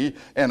to be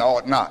and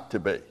ought not to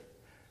be.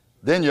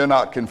 Then you're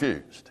not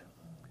confused.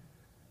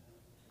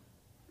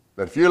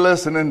 But if you're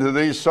listening to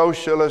these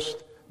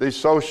socialists, these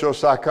social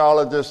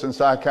psychologists and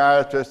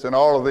psychiatrists and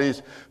all of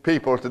these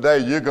people today,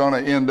 you're going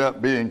to end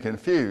up being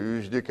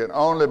confused. You can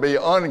only be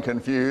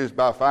unconfused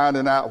by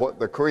finding out what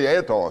the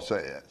Creator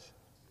says.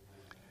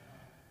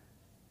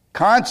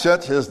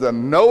 Conscience is the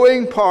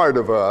knowing part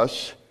of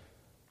us,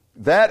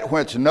 that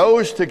which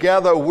knows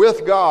together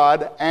with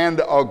God and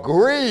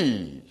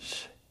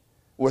agrees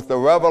with the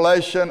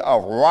revelation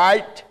of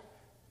right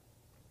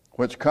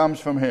which comes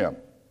from Him.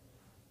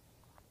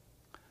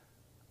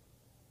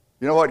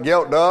 You know what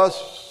guilt does?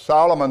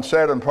 Solomon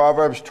said in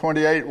Proverbs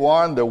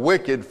 28:1, the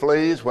wicked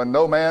flees when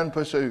no man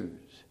pursues.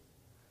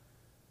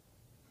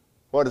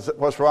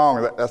 What's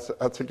wrong with that?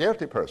 That's a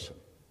guilty person.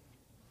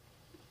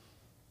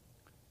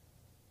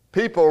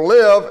 People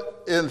live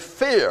in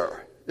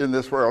fear in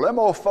this world.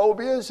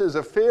 Emophobias is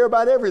a fear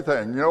about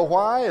everything. You know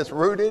why? It's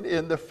rooted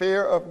in the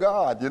fear of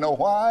God. You know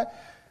why?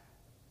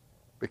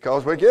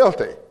 Because we're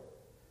guilty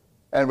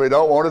and we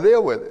don't want to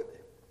deal with it.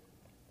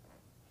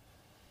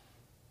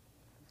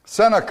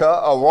 Seneca,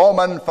 a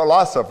Roman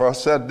philosopher,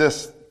 said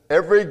this: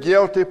 every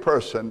guilty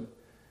person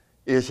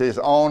is his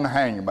own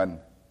hangman.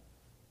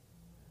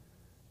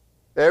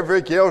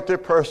 Every guilty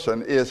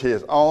person is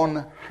his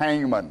own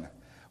hangman.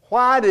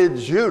 Why did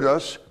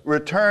Judas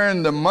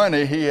return the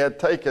money he had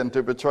taken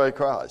to betray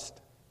Christ?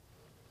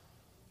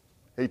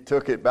 He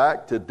took it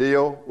back to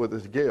deal with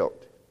his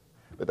guilt.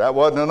 But that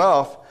wasn't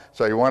enough,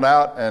 so he went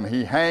out and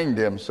he hanged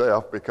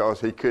himself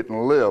because he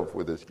couldn't live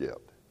with his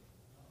guilt.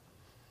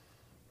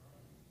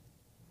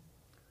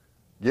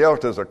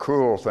 Guilt is a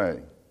cruel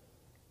thing.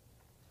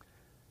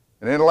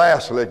 And then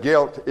lastly,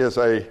 guilt is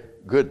a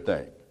good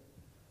thing.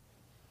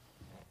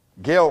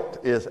 Guilt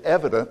is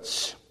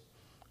evidence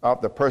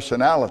of the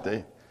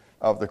personality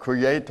of the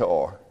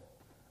Creator,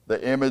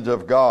 the image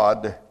of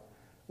God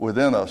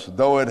within us.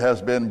 Though it has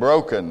been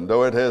broken,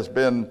 though it has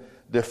been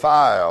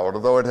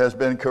defiled, though it has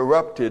been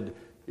corrupted,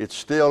 it's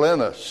still in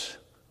us.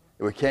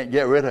 We can't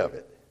get rid of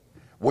it.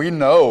 We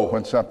know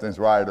when something's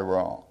right or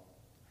wrong.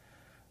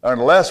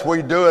 Unless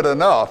we do it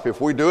enough.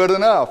 If we do it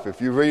enough,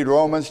 if you read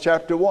Romans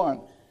chapter 1.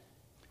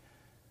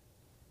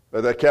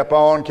 But they kept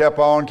on,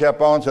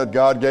 said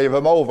God gave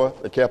them over.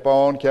 They kept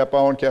on,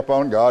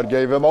 God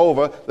gave them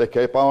over. They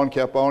kept on,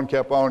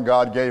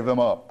 God gave them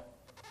up.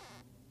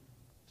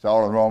 It's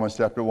all in Romans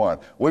chapter 1.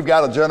 We've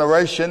got a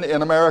generation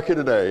in America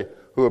today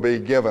who will be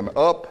given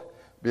up,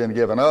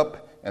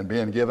 and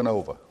being given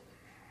over.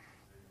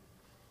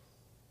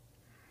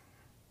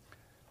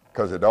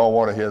 because they don't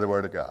want to hear the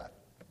Word of God.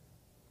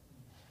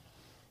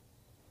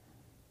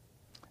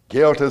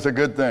 Guilt is a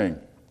good thing.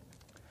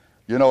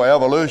 You know,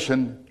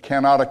 evolution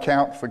cannot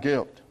account for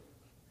guilt.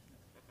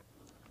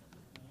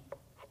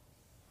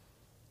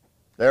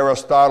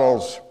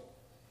 Aristotle's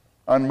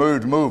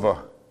unmoved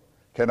mover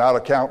cannot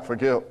account for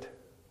guilt.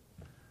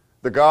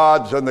 The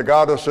gods and the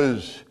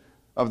goddesses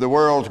of the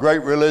world's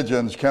great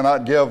religions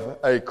cannot give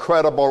a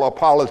credible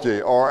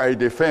apology or a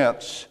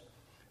defense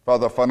for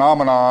the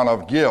phenomenon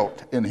of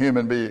guilt in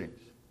human beings.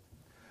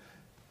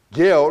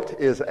 Guilt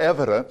is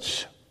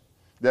evidence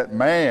that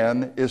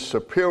man is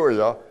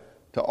superior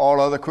to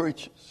all other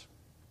creatures,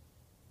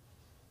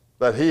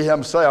 that he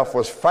himself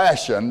was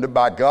fashioned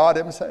by God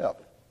himself.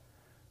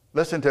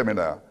 Listen to me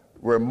now.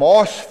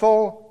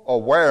 Remorseful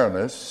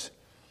awareness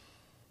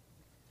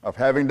of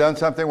having done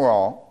something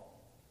wrong,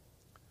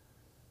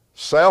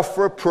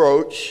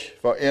 self-reproach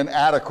for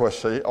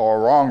inadequacy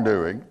or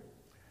wrongdoing,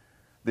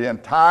 the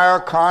entire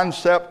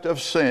concept of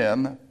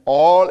sin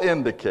all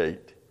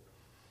indicate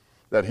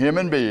that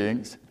human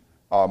beings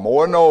are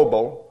more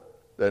noble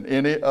than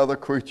any other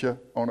creature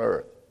on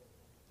earth.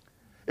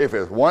 If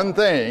it's one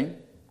thing,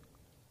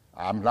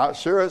 I'm not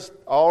sure it's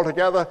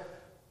altogether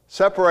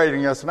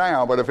separating us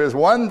now, but if there's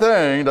one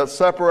thing that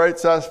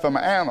separates us from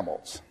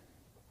animals,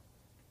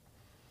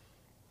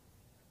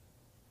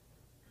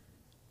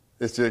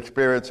 it's the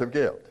experience of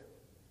guilt.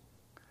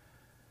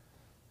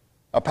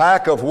 A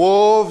pack of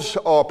wolves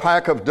or a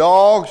pack of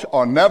dogs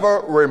are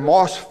never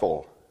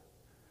remorseful.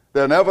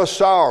 They're never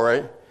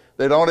sorry.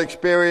 They don't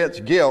experience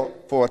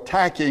guilt for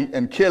attacking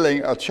and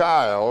killing a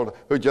child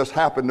who just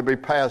happened to be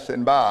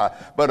passing by.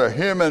 But a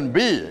human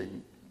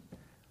being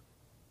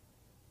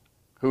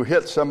who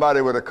hits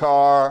somebody with a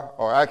car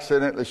or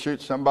accidentally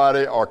shoots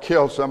somebody or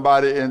kills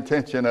somebody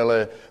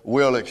intentionally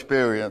will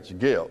experience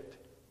guilt.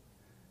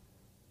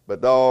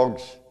 But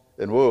dogs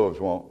and wolves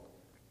won't.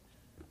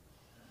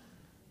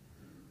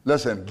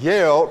 Listen,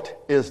 guilt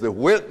is the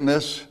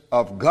witness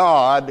of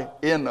God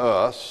in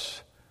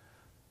us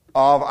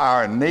of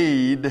our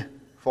need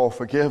for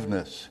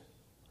forgiveness,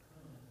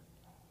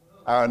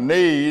 our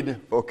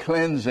need for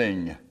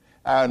cleansing,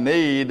 our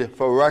need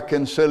for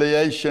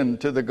reconciliation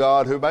to the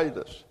God who made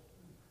us.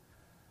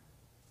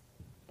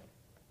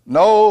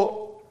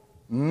 No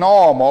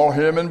normal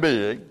human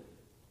being,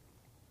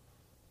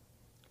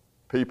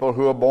 people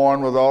who are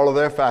born with all of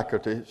their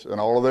faculties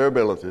and all of their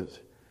abilities,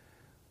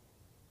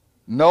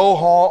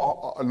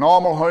 no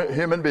normal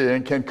human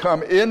being can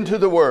come into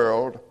the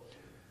world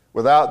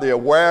without the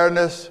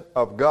awareness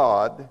of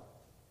God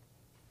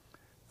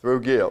through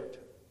guilt.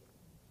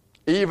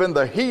 Even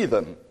the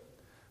heathen,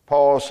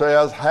 Paul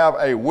says, have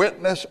a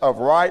witness of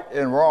right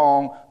and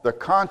wrong. The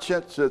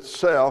conscience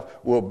itself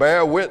will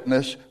bear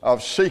witness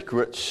of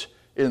secrets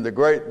in the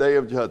great day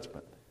of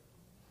judgment.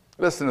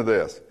 Listen to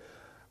this.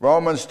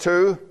 Romans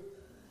 2,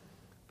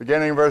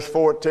 beginning in verse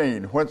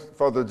 14.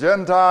 For the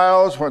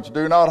Gentiles, which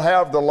do not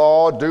have the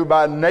law, do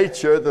by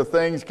nature the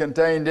things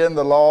contained in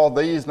the law.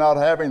 These not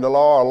having the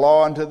law are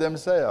law unto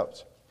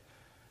themselves.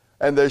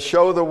 And they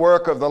show the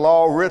work of the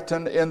law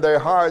written in their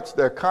hearts,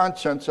 their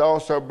conscience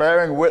also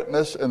bearing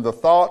witness in the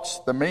thoughts,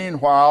 the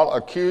meanwhile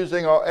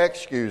accusing or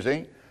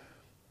excusing.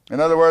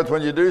 In other words,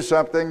 when you do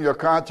something, your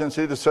conscience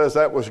either says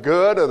that was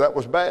good or that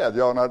was bad.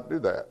 You ought not do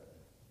that.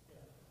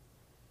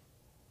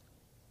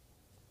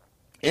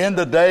 In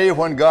the day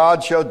when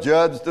God shall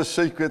judge the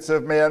secrets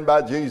of men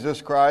by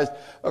Jesus Christ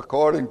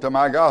according to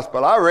my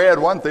gospel. I read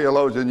one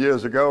theologian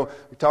years ago,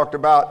 he talked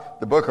about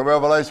the book of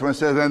Revelation when it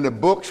says, and the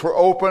books were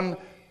open.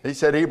 He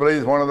said he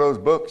believes one of those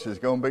books is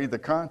going to be the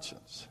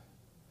conscience.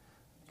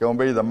 It's going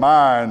to be the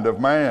mind of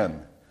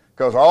man.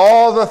 Because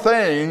all the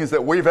things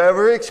that we've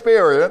ever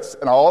experienced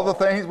and all the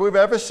things we've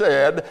ever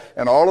said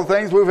and all the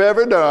things we've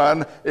ever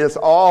done, it's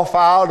all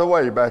filed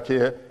away back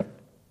here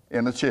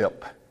in a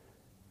chip.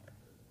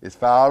 It's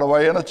filed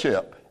away in a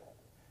chip.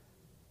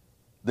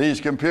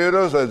 These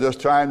computers are just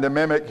trying to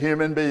mimic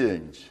human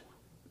beings'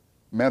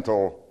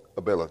 mental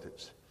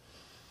abilities.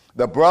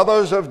 The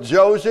brothers of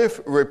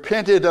Joseph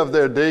repented of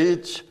their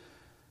deeds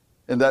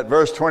in that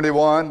verse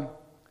 21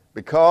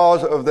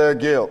 because of their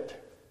guilt.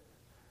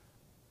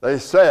 They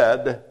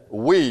said,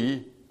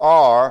 we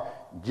are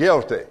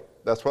guilty.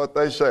 That's what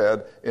they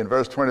said in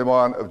verse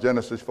 21 of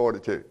Genesis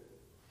 42.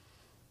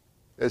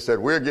 They said,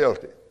 we're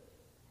guilty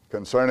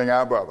concerning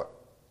our brother.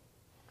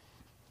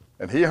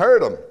 And he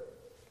heard them.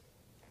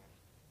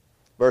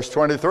 Verse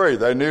 23,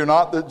 they knew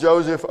not that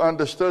Joseph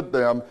understood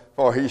them,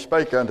 for he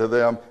spake unto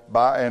them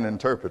by an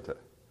interpreter.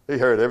 He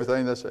heard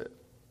everything they said.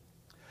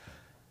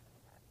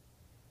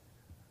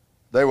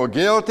 They were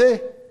guilty.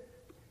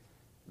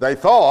 They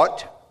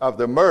thought of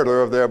the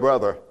murder of their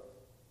brother.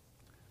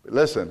 But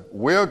listen,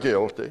 we're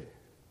guilty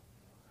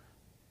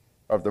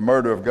of the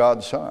murder of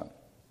God's Son.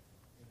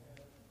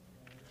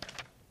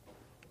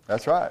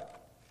 That's right.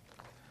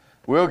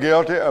 We're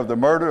guilty of the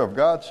murder of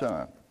God's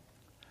Son.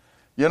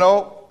 You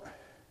know,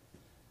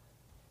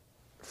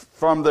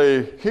 from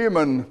the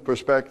human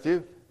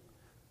perspective,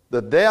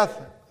 the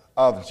death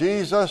of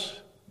Jesus,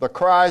 the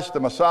Christ, the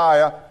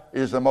Messiah,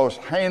 is the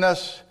most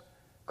heinous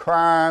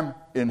crime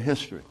in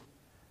history,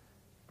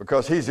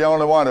 because he's the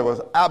only one that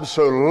was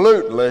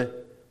absolutely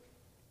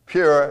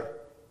pure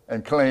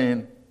and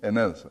clean and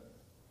innocent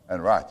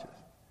and righteous.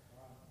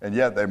 And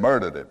yet they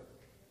murdered him.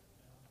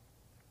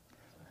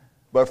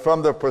 But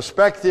from the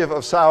perspective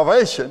of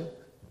salvation,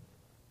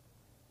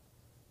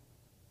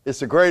 it's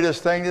the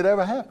greatest thing that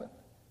ever happened.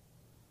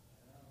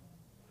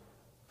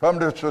 From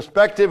the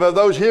perspective of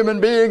those human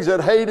beings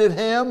that hated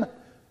him,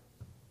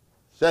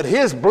 said,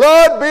 his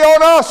blood be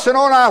on us and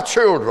on our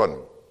children.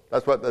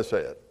 That's what they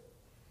said.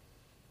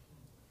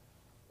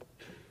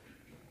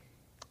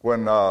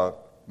 When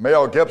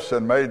Mel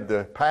Gibson made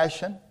The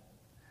Passion,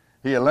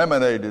 he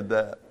eliminated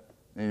that.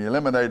 And he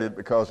eliminated it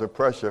because of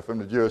pressure from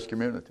the Jewish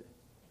community.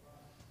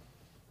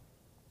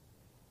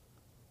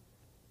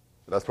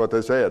 That's what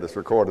they said. It's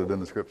recorded in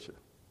the Scripture.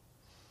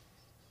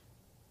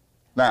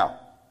 Now,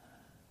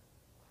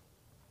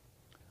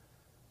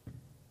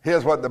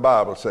 here's what the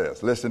Bible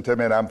says. Listen to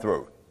me and I'm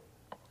through.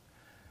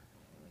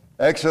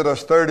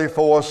 Exodus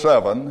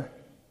 34:7,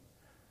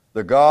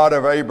 the God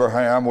of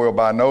Abraham will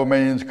by no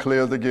means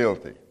clear the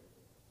guilty.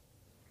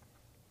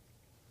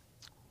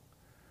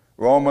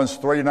 Romans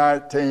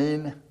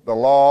 3:19, the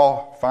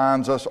law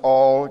finds us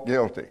all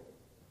guilty.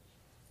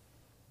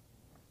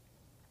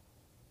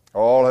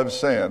 All have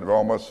sinned,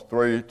 Romans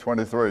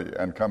 3:23,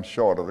 and come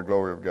short of the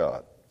glory of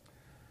God.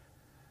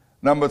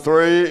 Number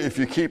 3, if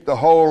you keep the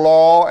whole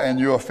law and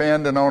you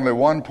offend in only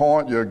one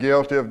point, you're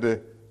guilty of the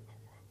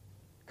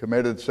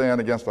committed sin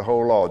against the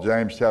whole law.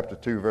 James chapter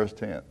 2, verse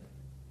 10.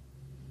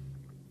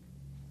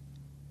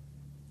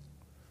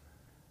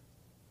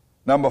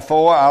 Number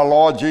 4, our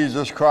Lord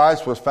Jesus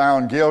Christ was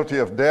found guilty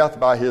of death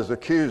by his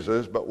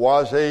accusers, but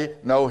was he?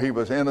 No, he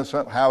was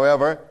innocent.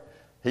 However,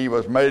 he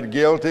was made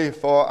guilty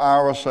for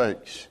our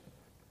sakes.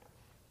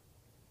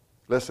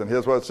 Listen,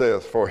 here's what it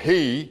says. For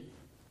he,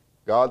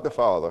 God the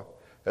Father,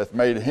 hath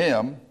made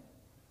him,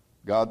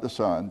 God the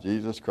Son,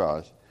 Jesus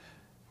Christ,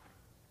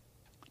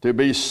 to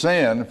be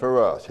sin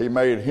for us. He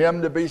made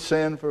him to be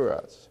sin for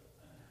us,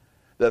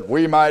 that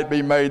we might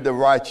be made the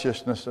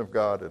righteousness of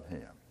God in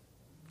him.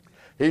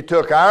 He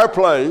took our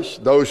place,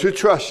 those who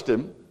trust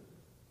him,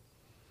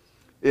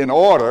 in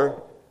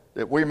order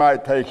that we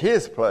might take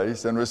his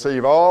place and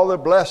receive all the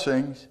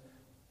blessings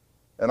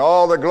and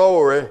all the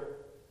glory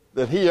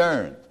that he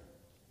earned.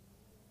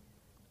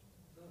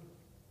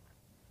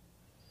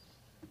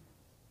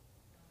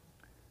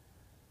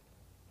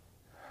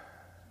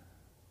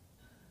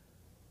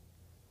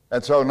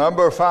 And so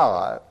number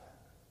 5,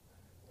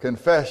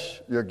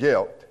 confess your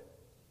guilt.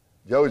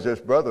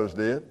 Joseph's brothers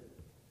did.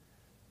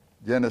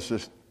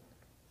 Genesis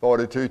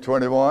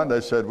 42:21,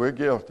 they said, we're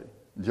guilty.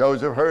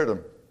 Joseph heard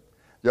them.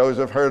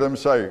 Joseph heard them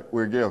say,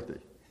 we're guilty.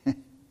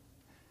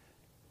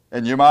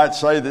 And you might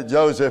say that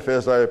Joseph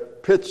is a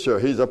picture,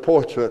 he's a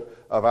portrait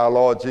of our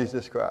Lord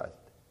Jesus Christ.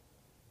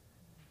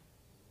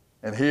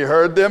 And he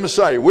heard them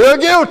say, we're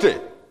guilty.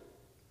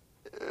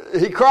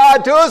 He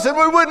cried to us and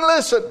we wouldn't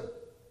listen.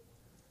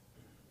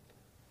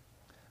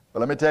 But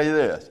let me tell you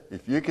this.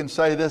 If you can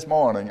say this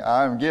morning,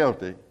 I'm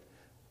guilty,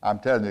 I'm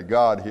telling you,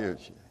 God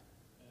hears you.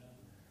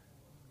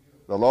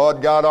 The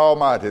Lord God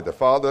Almighty, the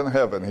Father in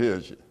heaven,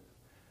 hears you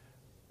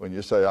when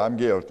you say, I'm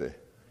guilty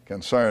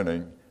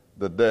concerning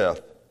the death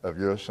of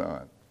your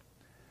son.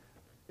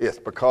 It's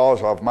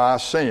because of my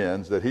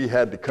sins that he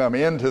had to come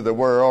into the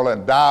world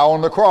and die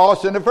on the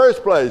cross in the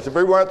first place. If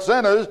we weren't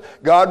sinners,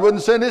 God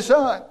wouldn't send his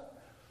son.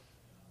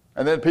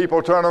 And then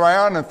people turn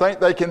around and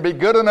think they can be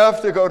good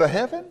enough to go to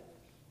heaven.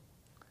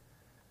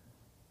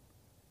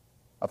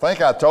 I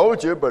think I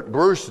told you, but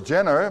Bruce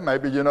Jenner,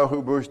 maybe you know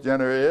who Bruce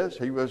Jenner is.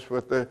 He was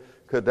with the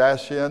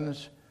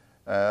Kardashians.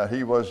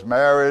 He was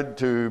married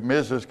to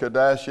Mrs.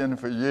 Kardashian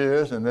for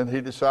years, and then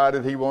he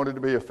decided he wanted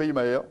to be a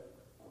female.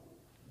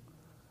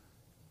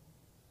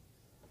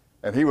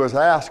 And he was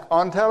asked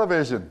on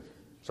television,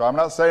 so I'm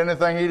not saying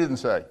anything he didn't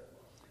say.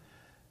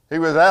 He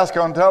was asked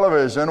on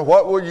television,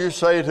 what will you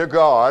say to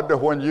God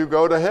when you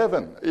go to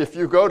heaven, if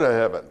you go to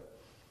heaven?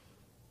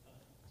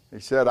 He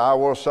said, I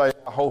will say,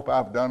 I hope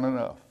I've done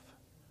enough.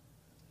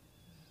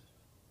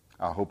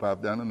 I hope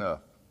I've done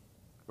enough.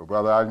 But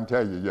brother, I can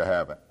tell you, you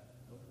haven't.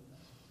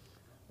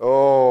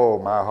 Oh,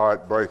 my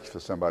heart breaks for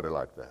somebody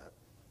like that.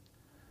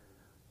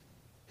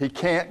 He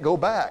can't go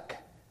back.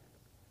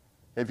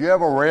 Have you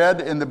ever read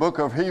in the book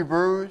of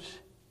Hebrews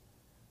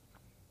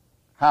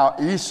how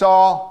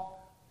Esau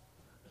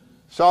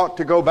sought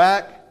to go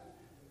back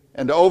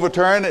and to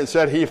overturn it? It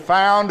said he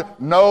found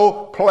no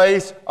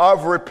place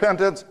of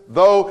repentance,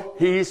 though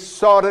he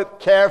sought it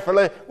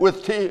carefully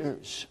with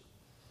tears.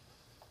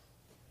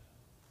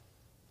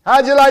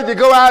 How'd you like to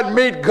go out and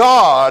meet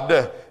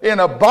God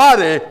in a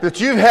body that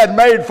you've had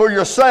made for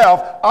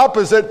yourself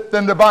opposite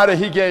than the body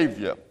he gave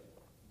you?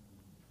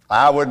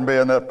 I wouldn't be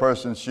in that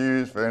person's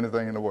shoes for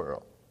anything in the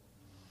world.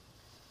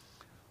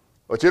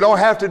 But you don't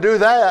have to do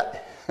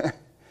that.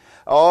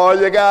 All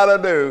you got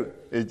to do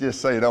is just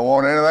say, don't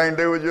want anything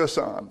to do with your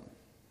son.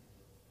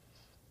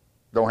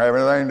 Don't have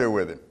anything to do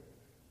with him.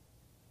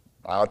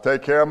 I'll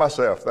take care of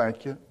myself,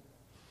 thank you.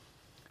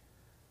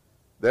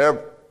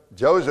 There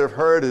Joseph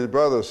heard his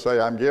brothers say,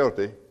 I'm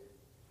guilty.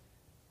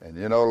 And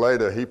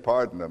later he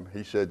pardoned them.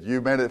 He said,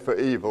 you meant it for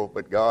evil,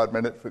 but God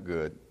meant it for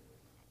good.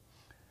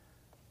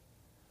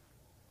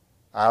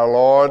 Our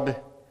Lord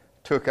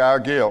took our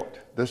guilt.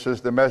 This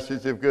is the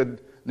message of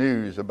good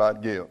news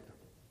about guilt.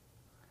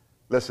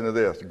 Listen to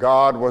this.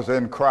 God was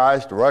in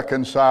Christ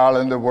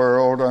reconciling the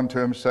world unto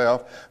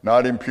himself,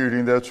 not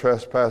imputing their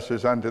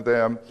trespasses unto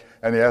them,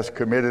 and he has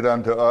committed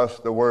unto us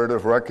the word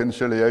of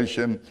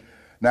reconciliation.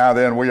 Now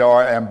then, we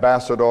are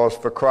ambassadors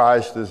for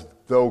Christ, as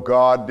though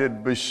God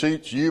did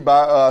beseech you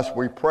by us.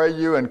 We pray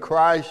you in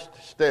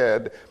Christ's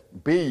stead,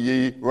 be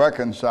ye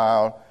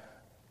reconciled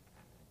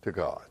to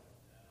God.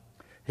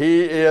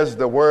 He is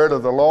the word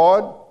of the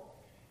Lord.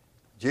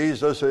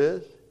 Jesus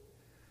is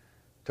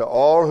to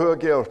all who are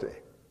guilty.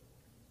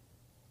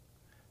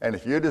 And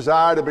if you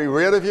desire to be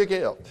rid of your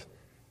guilt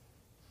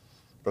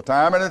for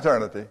time and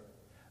eternity,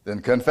 then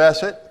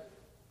confess it.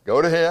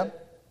 Go to him.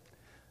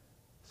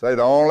 Say,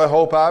 the only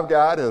hope I've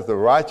got is the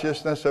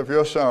righteousness of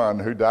your Son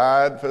who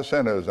died for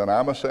sinners, and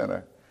I'm a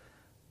sinner.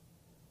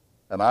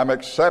 And I'm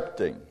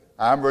accepting,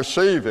 I'm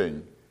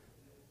receiving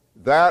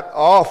that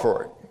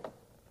offering.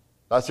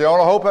 That's the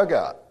only hope I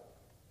got.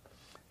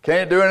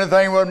 Can't do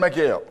anything with my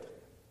guilt.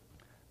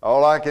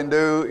 All I can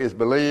do is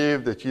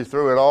believe that you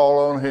threw it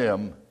all on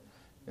him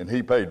and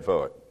he paid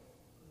for it.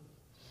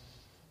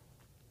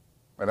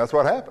 And that's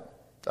what happened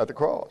at the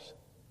cross.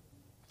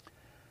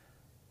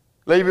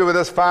 Leave you with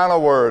this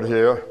final word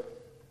here.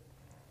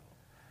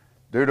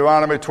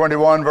 Deuteronomy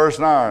 21, verse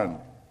 9.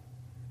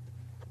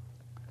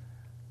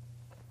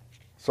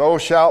 So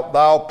shalt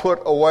thou put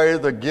away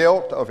the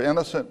guilt of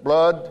innocent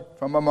blood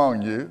from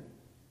among you,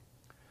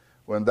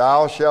 when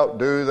thou shalt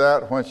do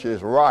that which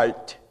is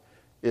right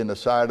in the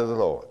sight of the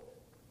Lord.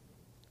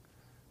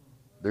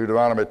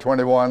 Deuteronomy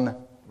 21,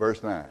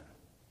 verse 9.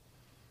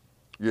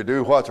 You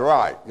do what's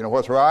right. You know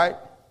what's right?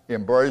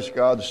 Embrace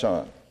God's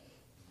Son.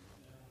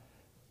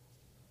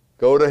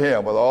 Go to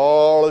him with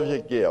all of your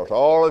guilt,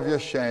 all of your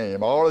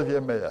shame, all of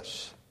your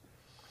mess,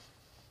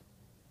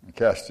 and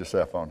cast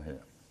yourself on him.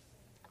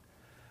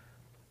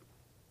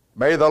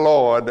 May the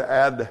Lord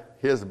add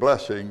his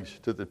blessings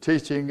to the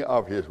teaching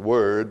of his word